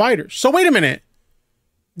private providers. So wait a minute.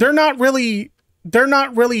 They're not really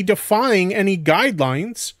defying any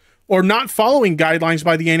guidelines or not following guidelines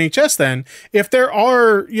by the NHS then. If there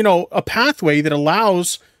are, you know, a pathway that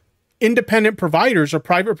allows independent providers or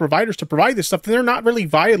private providers to provide this stuff, then they're not really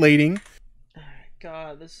violating.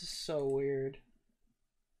 God, this is so weird.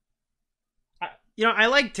 I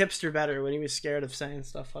like Tipster better when he was scared of saying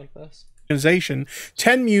stuff like this. Organization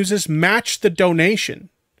 10 Muses match the donation.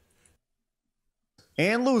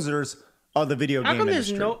 And losers of the video game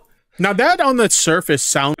industry. Now that on the surface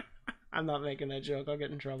sounds... I'm not making that joke. I'll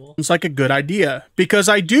get in trouble. It's like a good idea, because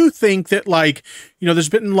I do think that, like, you know, there's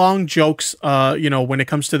been long jokes, you know, when it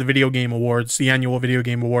comes to the video game awards, the annual video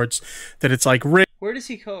game awards, that it's like where does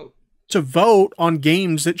he vote? To vote on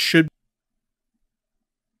games that should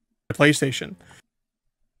be PlayStation.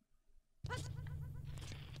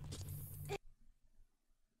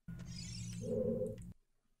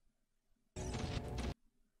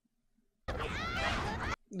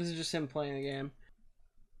 This is just him playing a game.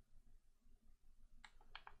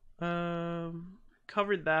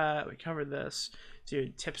 Covered that. We covered this.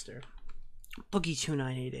 Dude, Tipster.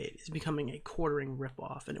 Boogie2988 is becoming a quartering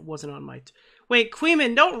ripoff, and it wasn't on my... Wait,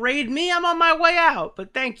 Queeman, don't raid me. I'm on my way out.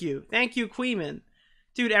 But thank you. Thank you, Queeman.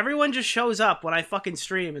 Dude, everyone just shows up when I fucking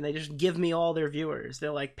stream, and they just give me all their viewers.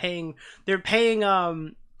 They're like paying... They're paying,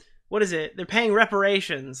 what is it? They're paying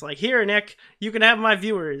reparations. Like, here, Nick, you can have my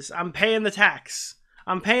viewers. I'm paying the tax.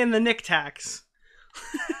 I'm paying the Nick tax.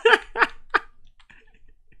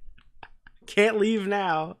 Can't leave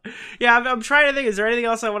now. Yeah, I'm trying to think. Is there anything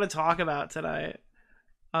else I want to talk about tonight?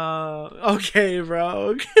 Okay,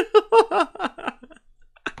 bro.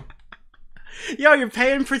 Yo, you're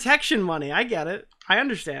paying protection money. I get it. I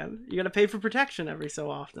understand. You gotta pay for protection every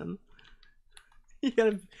so often. You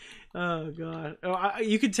gotta... Oh, God. Oh,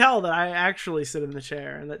 you can tell that I actually sit in the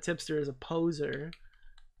chair and that Tipster is a poser.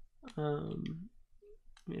 You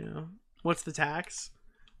know, what's the tax?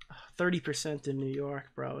 30% in New York,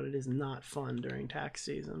 bro. It is not fun during tax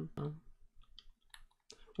season.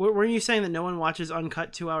 Were you saying that no one watches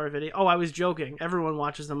uncut 2-hour video? Oh, I was joking. Everyone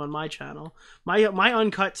watches them on my channel. My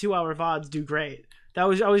uncut 2-hour VODs do great. I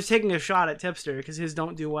was taking a shot at Tipster because his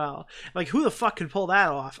don't do well. Like, who the fuck could pull that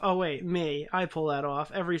off? Oh wait, me. I pull that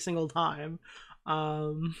off every single time.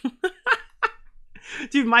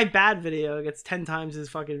 Dude, my bad video gets 10 times his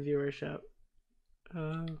fucking viewership.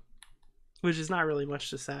 Which is not really much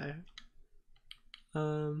to say.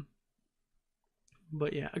 But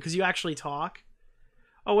yeah, because you actually talk.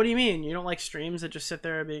 Oh, what do you mean? You don't like streams that just sit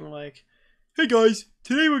there being like, hey guys,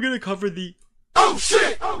 today we're gonna cover the... Oh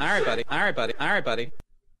shit! Oh, Alright, buddy. Alright, buddy. Alright, buddy.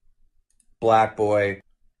 Black boy.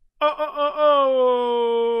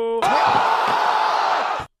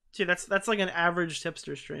 Dude, that's like an average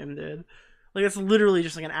Tipster stream, dude. Like, it's literally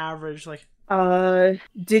just like an average, like...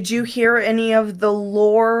 Did you hear any of the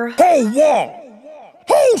lore? Hold wall!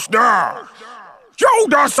 Who's there? Show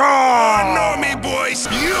the sun! Know me, boys!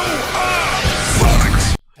 You are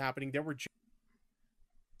fucked! Happening, there were...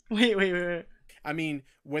 Wait. I mean,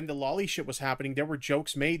 when the lolly shit was happening, there were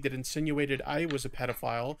jokes made that insinuated I was a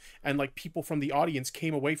pedophile, and like people from the audience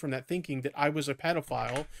came away from that thinking that I was a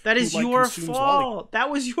pedophile. That is who, like, your consumes fault. lolly. That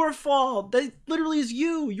was your fault. That literally is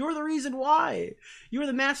you. You're the reason why. You're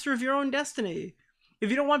the master of your own destiny. If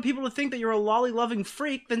you don't want people to think that you're a lolly-loving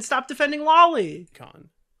freak, then stop defending lolly.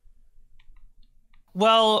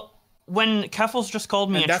 Well, when Keffels just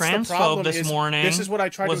called me a transphobe this morning, this is what I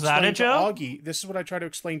try to explain to joke? Augie. This is what I try to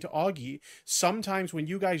explain to Augie. Sometimes when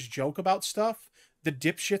you guys joke about stuff, the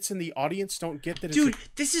dipshits in the audience don't get that. Dude,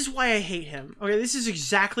 this is why I hate him. Okay, this is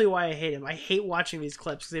exactly why I hate him. I hate watching these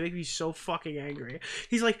clips because they make me so fucking angry.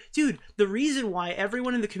 He's like, dude, the reason why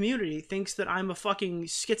everyone in the community thinks that I'm a fucking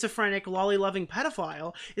schizophrenic, lolly-loving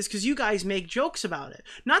pedophile is because you guys make jokes about it.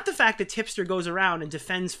 Not the fact that Tipster goes around and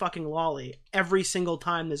defends fucking lolly every single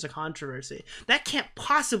time there's a controversy. That can't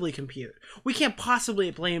possibly compute. We can't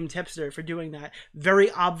possibly blame Tipster for doing that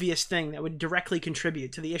very obvious thing that would directly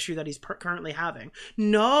contribute to the issue that he's currently having.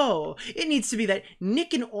 No, it needs to be that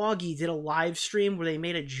Nick and Augie did a live stream where they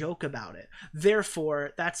made a joke about it.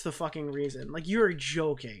 Therefore, that's the fucking reason. Like, you're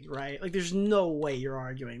joking, right? Like, there's no way you're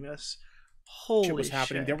arguing this. Holy shit. Was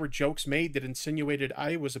happening. There were jokes made that insinuated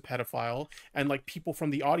I was a pedophile, and like people from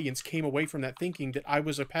the audience came away from that thinking that I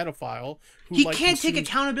was a pedophile. He can't take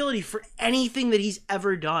accountability for anything that he's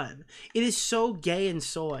ever done. It is so gay and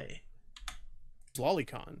soy.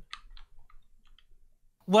 Lolicon.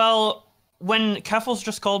 Well, when Keffels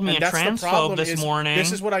just called me a transphobe this morning,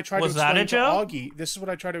 this is what I try to explain to Augie. This is what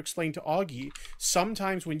I try to explain to Augie.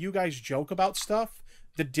 Sometimes when you guys joke about stuff,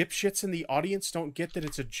 the dipshits in the audience don't get that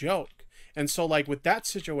it's a joke. And so, like, with that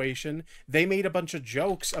situation, they made a bunch of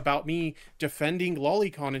jokes about me defending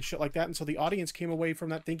Lolicon and shit like that, and so the audience came away from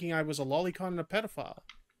that thinking I was a Lolicon and a pedophile.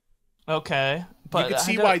 Okay, but you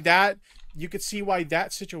could see why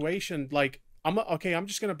that situation, like, I'm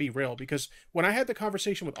just gonna be real, because when I had the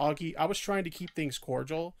conversation with Augie, I was trying to keep things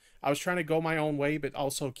cordial. I was trying to go my own way, but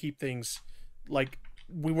also keep things like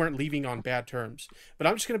we weren't leaving on bad terms. But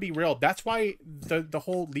I'm just gonna be real. That's why the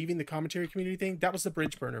whole leaving the commentary community thing, that was the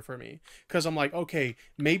bridge burner for me, because I'm like, okay,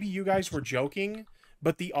 maybe you guys were joking,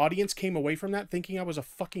 but the audience came away from that thinking I was a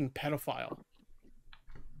fucking pedophile.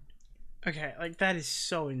 Okay, like, that is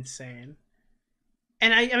so insane.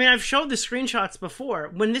 And I mean, I've showed the screenshots before.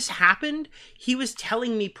 When this happened, he was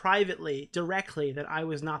telling me privately, directly, that I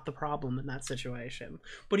was not the problem in that situation.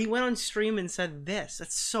 But he went on stream and said this.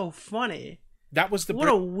 That's so funny. That was the what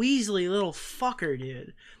a weaselly little fucker,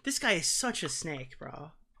 dude. This guy is such a snake,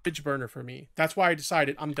 bro. Bridge burner for me. That's why I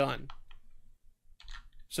decided I'm done.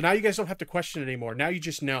 So now you guys don't have to question it anymore. Now you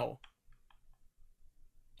just know.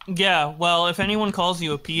 Yeah, well, if anyone calls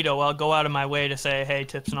you a pedo, I'll go out of my way to say, hey,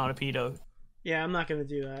 Tip's not a pedo. Yeah, I'm not gonna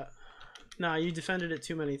do that. Nah, you defended it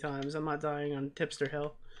too many times. I'm not dying on Tipster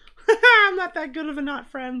Hill. I'm not that good of a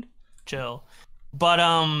not friend. Chill. But,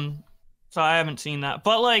 so I haven't seen that.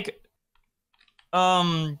 But, like,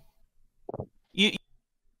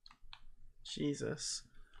 Jesus.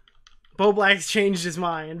 Bo Black's changed his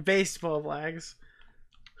mind. Based Bo Black's.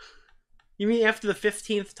 You mean after the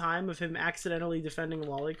 15th time of him accidentally defending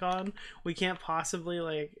Lolicon, we can't possibly,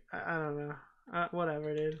 like, I don't know.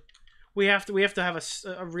 Whatever, dude. We have to have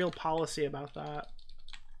a real policy about that.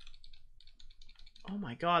 Oh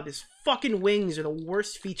my god, these fucking wings are the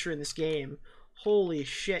worst feature in this game. Holy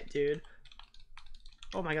shit, dude.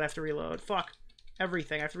 Oh my god, I have to reload. Fuck.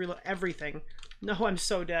 Everything. I have to reload everything. No, I'm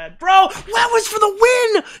so dead. Bro, that was for the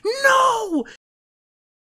win! No!